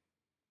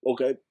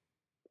 okay.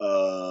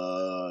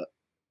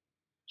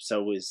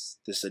 So is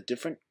this a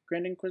different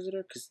Grand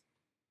Inquisitor? Because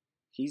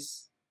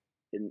he's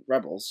in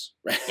Rebels,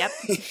 right? Yep.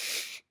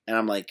 And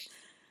I'm like,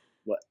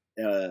 what?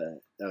 Are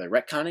they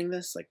retconning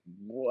this? Like,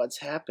 what's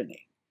happening?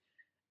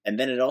 And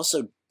then it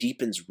also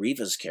deepens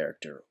Reva's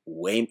character.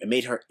 It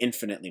made her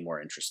infinitely more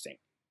interesting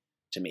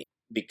to me.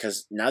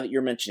 Because now that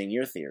you're mentioning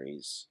your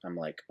theories, I'm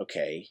like,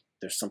 okay,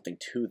 there's something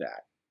to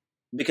that.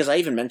 Because I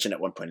even mentioned at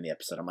one point in the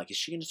episode, I'm like, is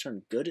she going to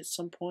turn good at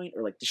some point?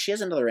 Or like, does she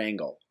has another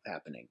angle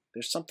happening?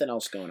 There's something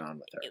else going on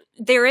with her.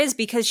 There is,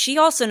 because she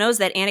also knows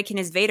that Anakin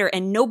is Vader,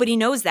 and nobody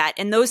knows that.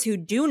 And those who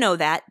do know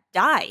that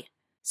die.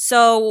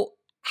 So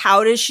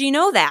how does she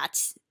know that?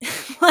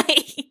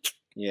 Like,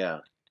 Yeah.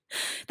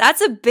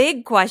 that's a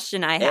big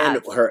question I have.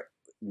 And her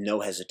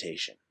no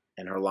hesitation.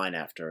 And her line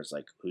after is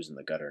like, who's in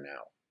the gutter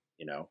now?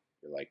 You know?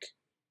 You're like,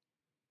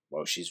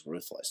 whoa, she's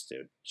ruthless,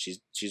 dude. She's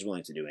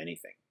willing to do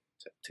anything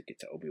to get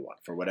to Obi-Wan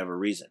for whatever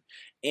reason.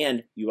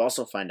 And you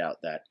also find out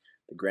that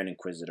the Grand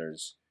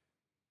Inquisitor's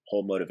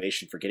whole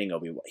motivation for getting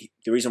Obi-Wan,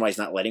 the reason why he's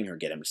not letting her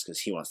get him is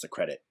because he wants the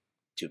credit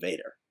to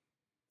Vader.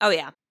 Oh,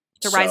 yeah.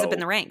 To rise up So- in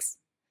the ranks.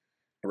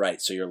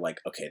 Right, so you're like,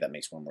 okay, that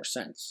makes one more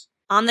sense.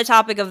 On the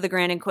topic of the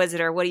Grand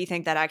Inquisitor, what do you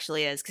think that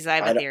actually is? Because I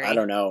have a theory. I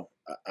don't know.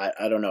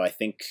 I don't know. I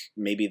think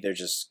maybe they're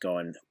just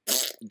going,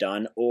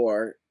 done,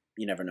 or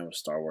you never know with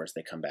Star Wars.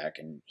 They come back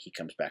and he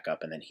comes back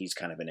up and then he's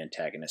kind of an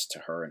antagonist to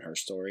her and her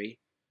story.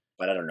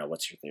 But I don't know.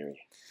 What's your theory?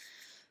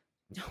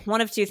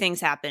 One of two things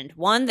happened.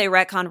 One, they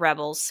retconned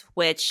Rebels,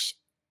 which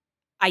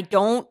I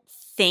don't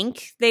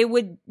think they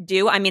would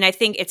do. I mean, I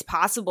think it's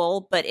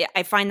possible, but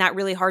I find that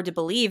really hard to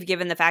believe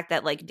given the fact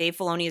that like Dave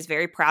Filoni is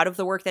very proud of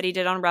the work that he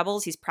did on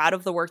Rebels. He's proud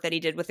of the work that he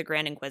did with the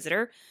Grand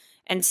Inquisitor.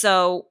 And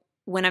so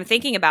when I'm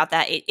thinking about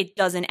that, it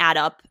doesn't add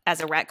up as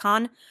a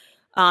retcon.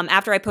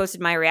 After I posted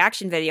my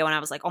reaction video and I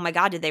was like, oh my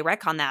God, did they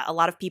retcon that? A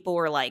lot of people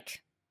were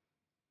like,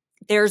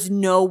 there's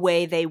no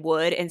way they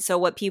would. And so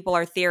what people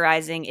are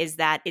theorizing is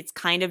that it's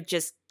kind of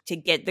just to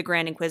get the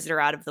Grand Inquisitor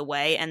out of the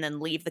way and then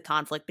leave the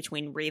conflict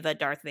between Reva,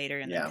 Darth Vader,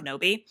 and then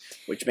Kenobi.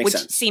 Which makes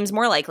sense. Seems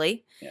more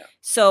likely. Yeah.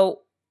 So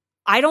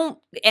I don't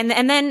and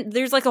then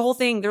there's like a whole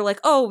thing. They're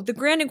like, oh, the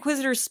Grand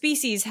Inquisitor's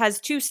species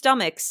has 2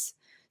 stomachs.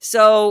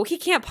 So he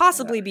can't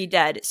possibly be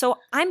dead. So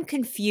I'm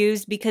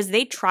confused because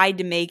they tried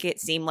to make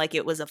it seem like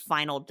it was a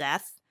final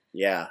death.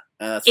 Yeah.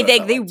 That's what it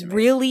felt They like to me.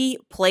 really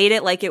played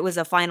it like it was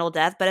a final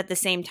death, but at the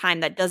same time,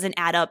 that doesn't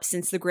add up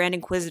since the Grand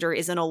Inquisitor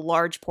is in a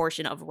large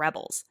portion of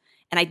Rebels.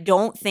 And I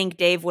don't think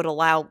Dave would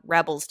allow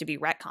Rebels to be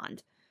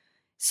retconned.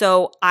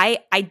 So I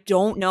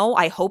don't know.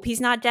 I hope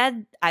he's not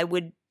dead. That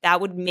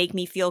would make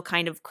me feel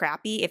kind of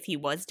crappy if he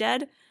was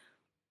dead.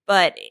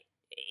 But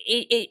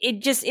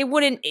it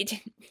wouldn't.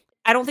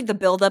 I don't think the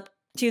buildup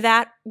to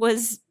that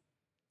was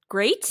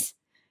great,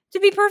 to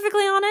be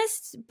perfectly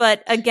honest.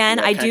 But again,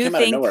 Yeah, it I kinda do came out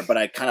of think. nowhere, but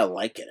I kind of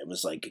like it. It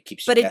was like it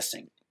keeps you But it-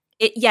 guessing.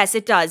 Yes,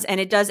 it does. And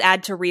it does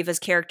add to Reva's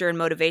character and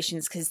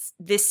motivations because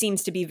this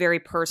seems to be very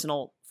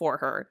personal for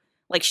her.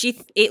 Like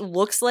it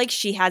looks like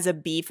she has a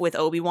beef with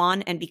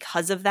Obi-Wan, and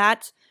because of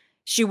that,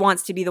 she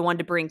wants to be the one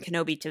to bring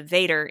Kenobi to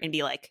Vader and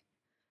be like,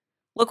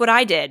 look what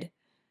I did.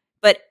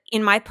 But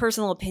in my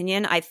personal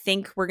opinion, I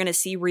think we're going to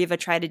see Reva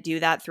try to do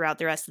that throughout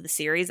the rest of the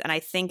series, and I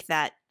think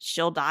that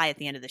she'll die at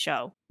the end of the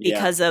show Yeah,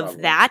 because of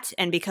probably. that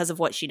and because of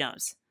what she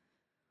knows.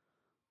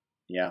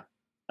 Yeah,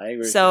 I agree.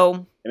 with you.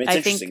 So I mean, it's I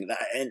interesting,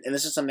 and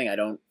this is something I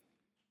don't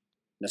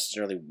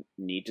necessarily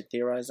need to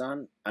theorize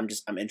on.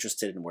 I'm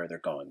interested in where they're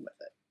going with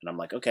it, and I'm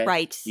like, okay,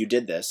 right. you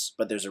did this,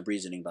 but there's a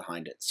reasoning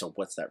behind it. So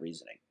what's that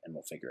reasoning? And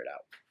we'll figure it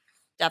out.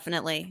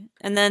 Definitely.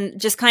 And then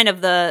just kind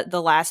of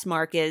the last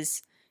mark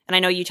is, and I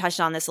know you touched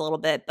on this a little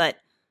bit, but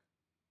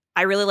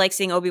I really like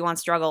seeing Obi-Wan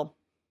struggle.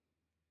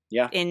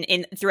 Yeah.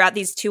 In throughout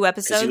these 2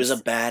 episodes. Because he was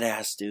a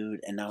badass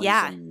dude, and now he's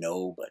a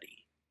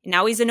nobody.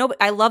 Now he's a nobody.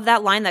 I love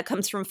that line that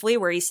comes from Flea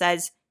where he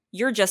says,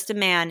 "You're just a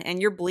man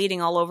and you're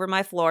bleeding all over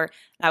my floor."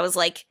 And I was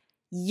like,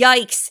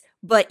 yikes.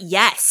 But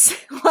yes,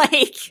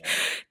 like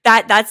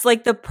that's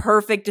like the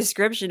perfect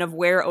description of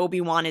where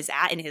Obi-Wan is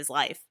at in his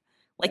life.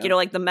 Like, Yeah. you know,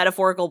 like the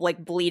metaphorical,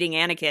 like bleeding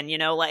Anakin, you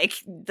know, like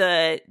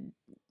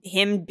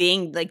him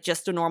being like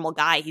just a normal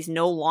guy. He's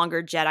no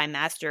longer Jedi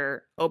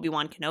Master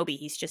Obi-Wan Kenobi.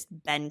 He's just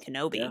Ben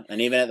Kenobi. Yeah.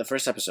 And even at the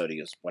first episode, he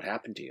goes, "What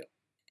happened to you?"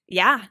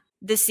 Yeah.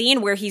 The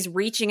scene where he's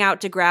reaching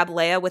out to grab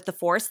Leia with the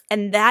Force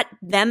and that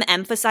them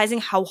emphasizing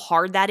how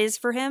hard that is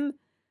for him.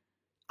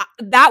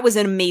 That was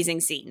an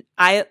amazing scene.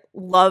 I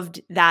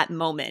loved that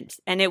moment.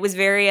 And it was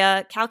very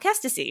Cal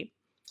Kestis-y,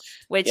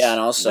 which Yeah,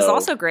 and also, was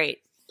also great.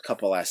 a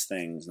couple last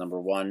things.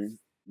 Number one,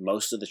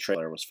 most of the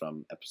trailer was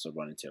from episode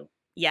 1 and 2.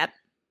 Yep.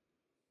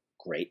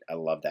 Great. I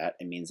love that.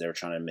 It means they were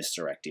trying to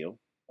misdirect you,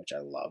 which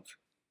I love.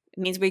 It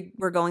means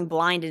we're going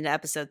blind into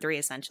episode 3,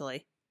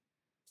 essentially.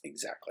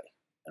 Exactly.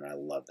 And I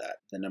love that.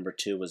 The number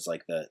 2 was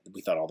like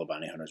we thought all the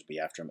bounty hunters would be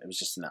after him. It was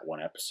just in that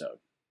one episode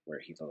where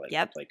he felt like,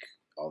 Yep. like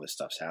all this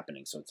stuff's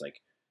happening. So it's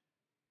like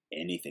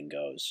anything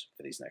goes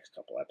for these next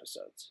couple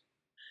episodes.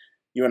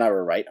 You and I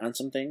were right on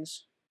some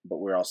things, but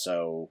we're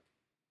also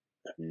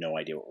have no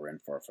idea what we're in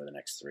for the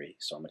next 3.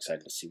 So I'm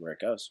excited to see where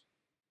it goes.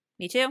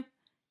 Me too.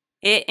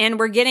 And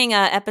we're getting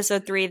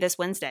episode 3 this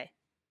Wednesday.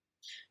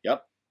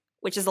 Yep.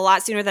 Which is a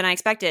lot sooner than I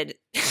expected.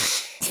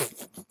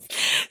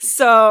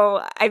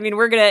 So, I mean,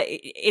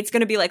 it's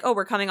going to be like, oh,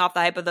 we're coming off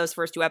the hype of those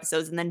first 2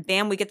 episodes. And then,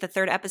 bam, we get the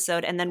 3rd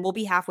episode. And then we'll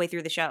be halfway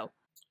through the show.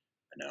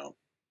 I know.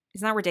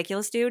 Isn't that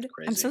ridiculous, dude?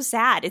 Crazy. I'm so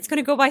sad. It's going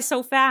to go by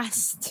so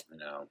fast. I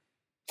know.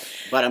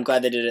 But I'm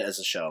glad they did it as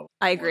a show.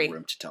 I agree. More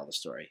room to tell the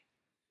story.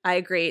 I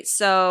agree.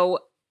 So,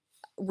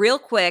 real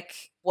quick,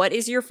 what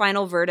is your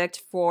final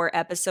verdict for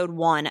episode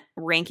 1,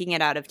 ranking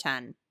it out of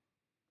 10?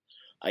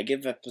 I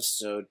give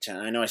episode 10.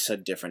 I know I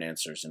said different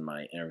answers in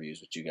my interviews,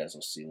 which you guys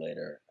will see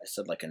later. I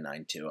said like a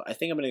 9.2. I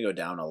think I'm going to go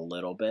down a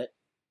little bit.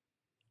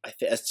 I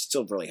think it's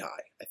still really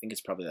high. I think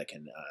it's probably like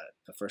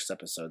the first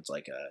episode's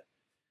like a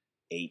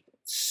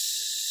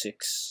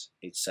 8.6,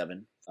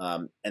 8.7.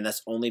 And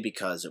that's only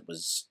because it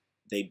was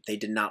they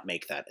did not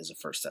make that as a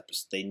first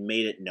episode. They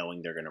made it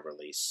knowing they're going to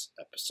release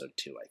episode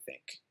 2. I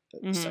think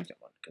the second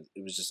one, because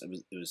it was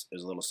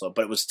a little slow,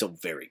 but it was still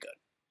very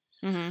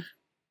good. Mm-hmm.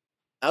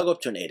 I'll go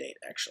up to an 8.8,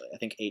 actually. I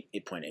think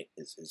 8.8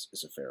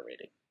 is a fair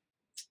rating.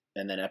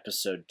 And then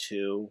episode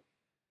 2,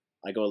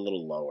 I go a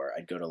little lower.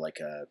 I'd go to like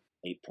a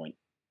 8.2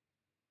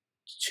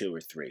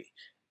 or 3.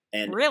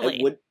 And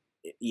really?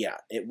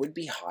 It would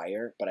be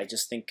higher, but I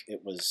just think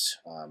it was,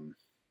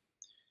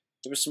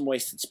 there was some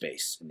wasted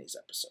space in these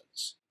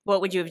episodes. What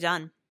would you have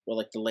done? Well,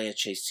 like the Leia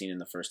chase scene in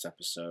the first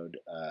episode,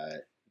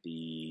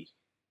 the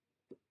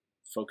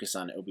focus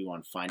on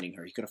Obi-Wan finding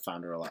her. He could have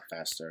found her a lot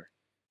faster.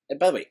 And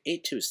by the way,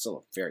 8.2 is still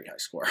a very high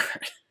score.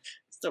 It's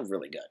still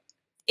really good.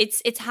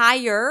 It's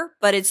higher,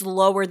 but it's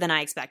lower than I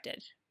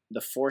expected.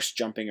 The Force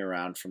jumping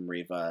around from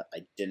Reva,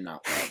 I did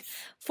not love.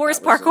 Force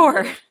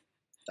parkour.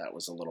 That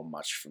was a little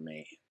much for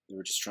me. They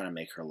were just trying to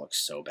make her look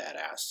so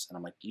badass. And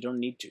I'm like, you don't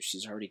need to.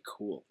 She's already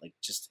cool. Like,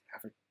 just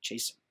have her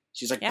chase him.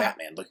 She's like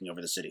Batman looking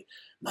over the city.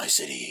 My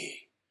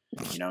city.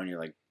 You know, and you're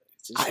like,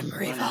 I'm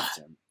Reva.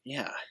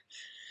 Yeah.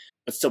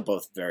 But still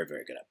both very,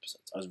 very good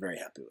episodes. I was very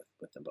happy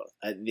with them both.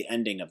 The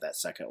ending of that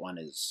second one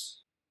is,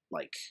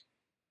 like,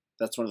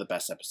 that's one of the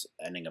best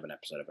ending of an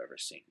episode I've ever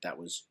seen. That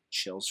was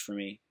chills for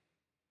me.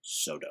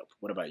 So dope.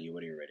 What about you?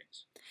 What are your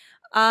ratings?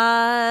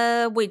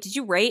 Wait, did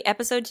you rate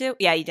episode 2?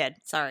 Yeah, you did.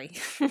 Sorry.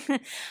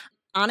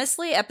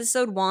 Honestly,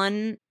 episode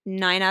 1,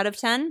 9 out of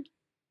 10.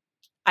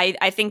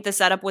 I think the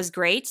setup was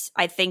great.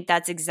 I think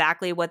that's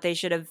exactly what they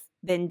should have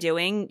been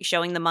doing,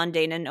 showing the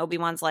mundane in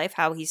Obi-Wan's life,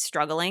 how he's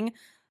struggling,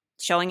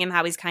 showing him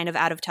how he's kind of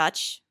out of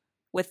touch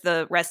with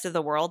the rest of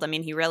the world. I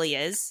mean, he really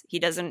is. He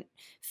doesn't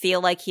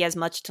feel like he has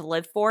much to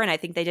live for, and I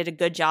think they did a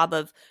good job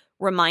of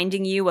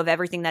reminding you of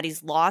everything that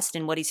he's lost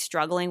and what he's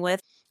struggling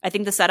with. I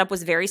think the setup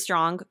was very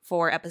strong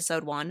for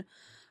episode 1.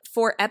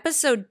 For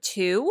episode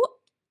 2,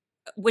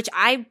 which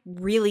I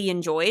really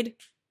enjoyed,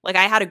 like,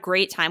 I had a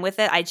great time with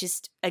it. I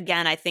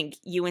think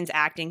Ewan's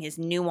acting, his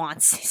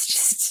nuance is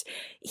just,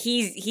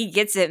 he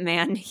gets it,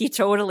 man. He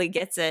totally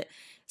gets it.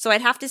 So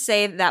I'd have to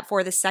say that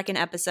for the second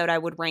episode, I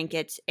would rank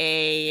it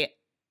a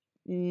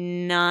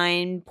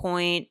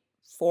 9.4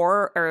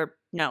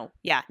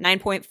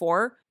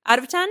 9.4 out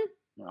of 10.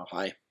 Oh,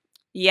 high.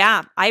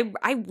 Yeah, I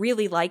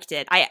really liked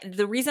it.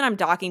 The reason I'm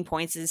docking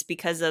points is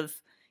because of,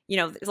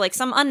 like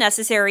some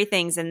unnecessary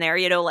things in there,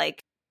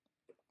 like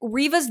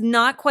Reva's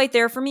not quite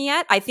there for me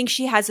yet. I think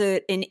she has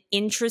an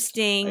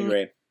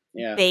interesting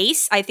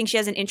base. I think she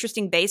has an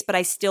interesting base, but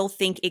I still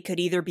think it could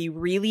either be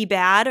really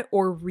bad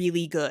or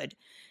really good.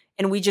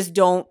 And we just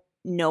don't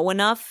know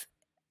enough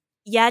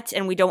yet,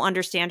 and we don't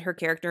understand her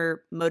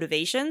character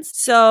motivations.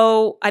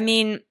 So, I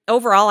mean,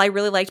 overall, I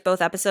really liked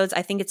both episodes.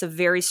 I think it's a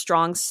very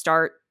strong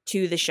start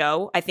to the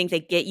show. I think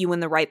they get you in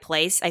the right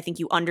place. I think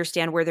you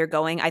understand where they're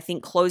going. I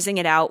think closing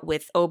it out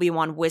with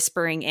Obi-Wan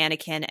whispering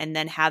Anakin and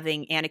then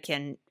having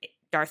Anakin,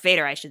 Darth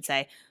Vader, I should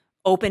say,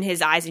 open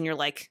his eyes and you're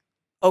like,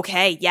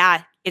 okay,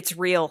 yeah, it's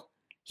real.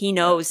 He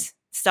knows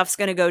stuff's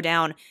going to go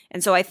down.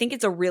 And so I think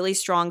it's a really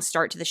strong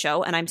start to the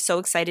show, and I'm so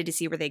excited to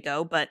see where they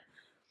go. But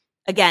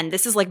again,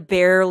 this is like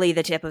barely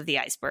the tip of the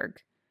iceberg.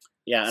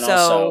 Yeah, and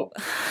also,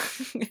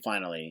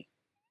 finally,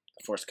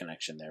 a Force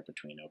connection there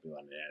between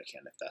Obi-Wan and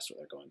Anakin, if that's what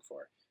they're going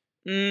for.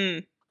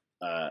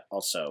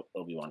 Also,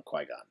 Obi-Wan,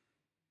 Qui-Gon.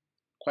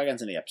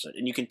 Qui-Gon's in the episode,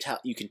 and you can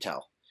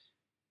tell.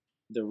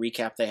 The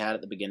recap they had at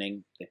the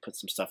beginning, they put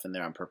some stuff in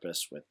there on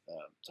purpose with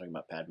talking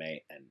about Padme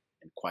and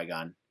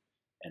Qui-Gon,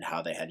 and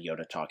how they had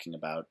Yoda talking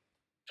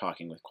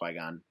with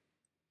Qui-Gon.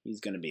 He's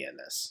going to be in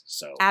this,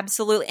 so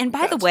absolutely. And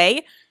by the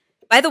way,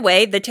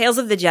 the Tales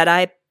of the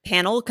Jedi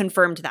panel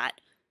confirmed that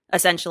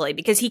essentially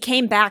because he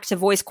came back to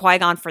voice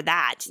Qui-Gon for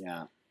that.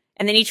 Yeah,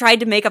 and then he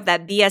tried to make up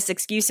that BS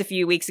excuse a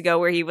few weeks ago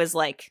where he was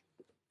like,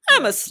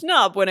 "I'm a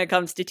snub when it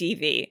comes to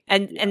TV,"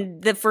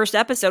 and the first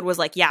episode was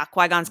like, "Yeah,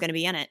 Qui-Gon's going to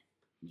be in it."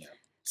 Yeah.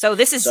 So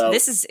this is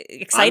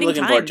exciting. I'm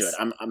looking times. forward to it.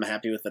 I'm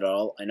happy with it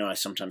all. I know I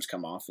sometimes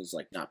come off as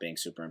like not being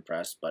super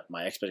impressed, but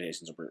my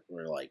expectations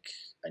were like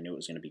I knew it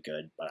was going to be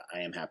good, but I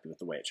am happy with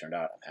the way it turned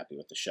out. I'm happy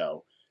with the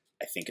show.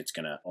 I think it's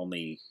going to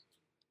only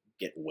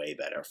get way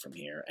better from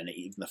here, and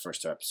even the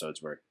first 2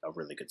 episodes were a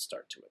really good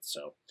start to it.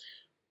 So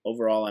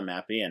overall, I'm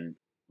happy, and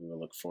we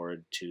will look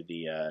forward to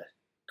the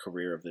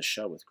career of this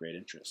show with great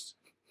interest.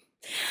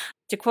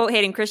 To quote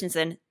Hayden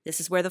Christensen,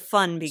 "This is where the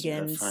fun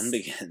begins." The fun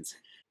begins.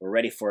 We're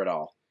ready for it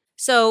all.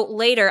 So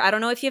later, I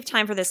don't know if you have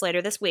time for this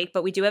later this week,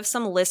 but we do have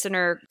some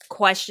listener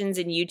questions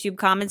and YouTube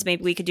comments.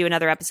 Maybe we could do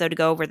another episode to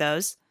go over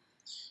those.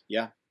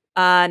 Yeah.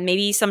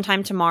 Maybe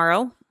sometime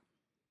tomorrow.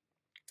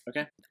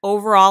 Okay.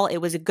 Overall, it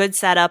was a good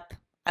setup.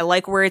 I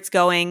like where it's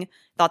going.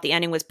 Thought the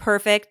ending was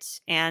perfect,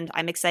 and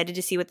I'm excited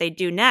to see what they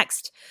do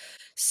next.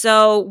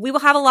 So we will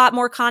have a lot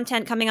more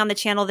content coming on the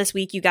channel this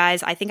week, you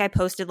guys. I think I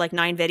posted like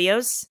 9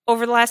 videos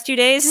over the last 2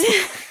 days.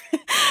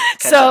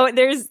 So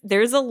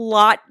there's a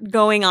lot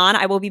going on.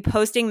 I will be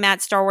posting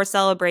Matt's Star Wars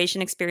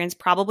Celebration experience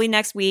probably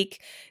next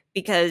week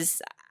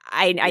because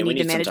I need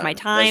to manage my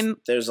time.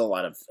 There's a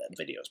lot of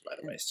videos, by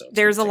the way. So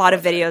there's a lot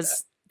of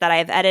videos that I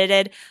have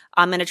edited.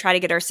 I'm going to try to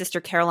get our sister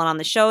Carolyn on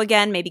the show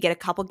again, maybe get a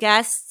couple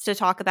guests to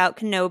talk about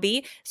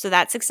Kenobi. So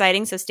that's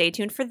exciting. So stay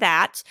tuned for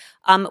that.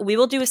 We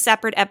will do a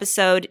separate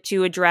episode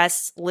to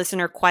address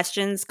listener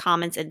questions,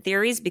 comments, and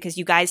theories because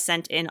you guys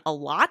sent in a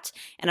lot.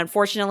 And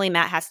unfortunately,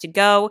 Matt has to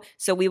go.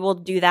 So we will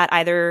do that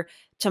either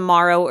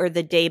tomorrow or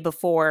the day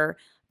before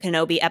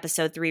Kenobi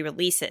episode 3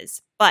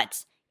 releases.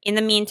 But in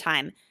the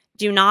meantime,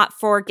 do not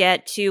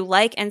forget to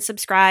like and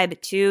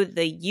subscribe to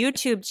the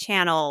YouTube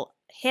channel.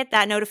 Hit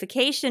that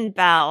notification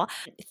bell.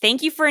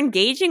 Thank you for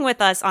engaging with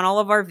us on all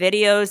of our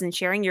videos and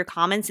sharing your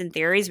comments and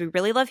theories. We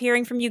really love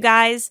hearing from you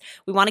guys.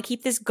 We want to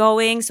keep this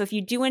going. So if you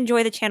do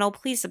enjoy the channel,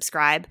 please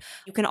subscribe.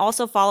 You can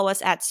also follow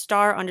us at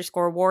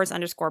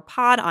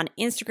star_wars_pod on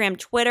Instagram,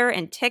 Twitter,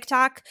 and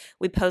TikTok.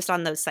 We post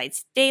on those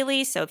sites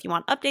daily. So if you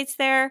want updates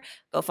there,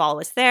 go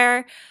follow us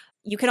there.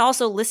 You can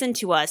also listen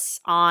to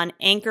us on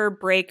Anchor,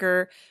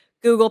 Breaker,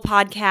 Google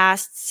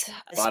Podcasts,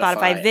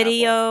 Spotify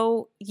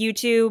Video,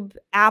 YouTube,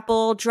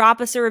 Apple. Drop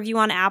us a review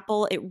on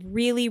Apple. It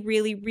really,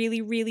 really,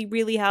 really, really,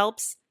 really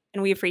helps,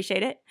 and we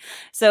appreciate it.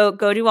 So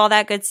go do all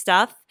that good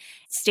stuff.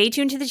 Stay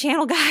tuned to the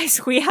channel,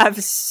 guys. We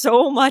have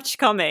so much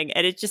coming,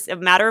 and it's just a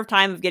matter of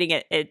time of getting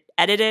it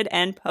edited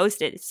and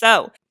posted.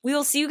 So we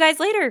will see you guys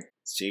later.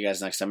 See you guys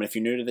next time. And if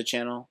you're new to the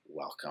channel,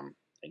 welcome.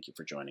 Thank you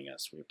for joining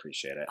us. We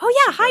appreciate it.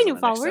 Oh, yeah. Hi, new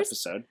followers. Next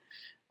episode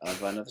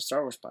of another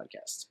Star Wars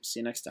podcast. See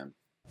you next time.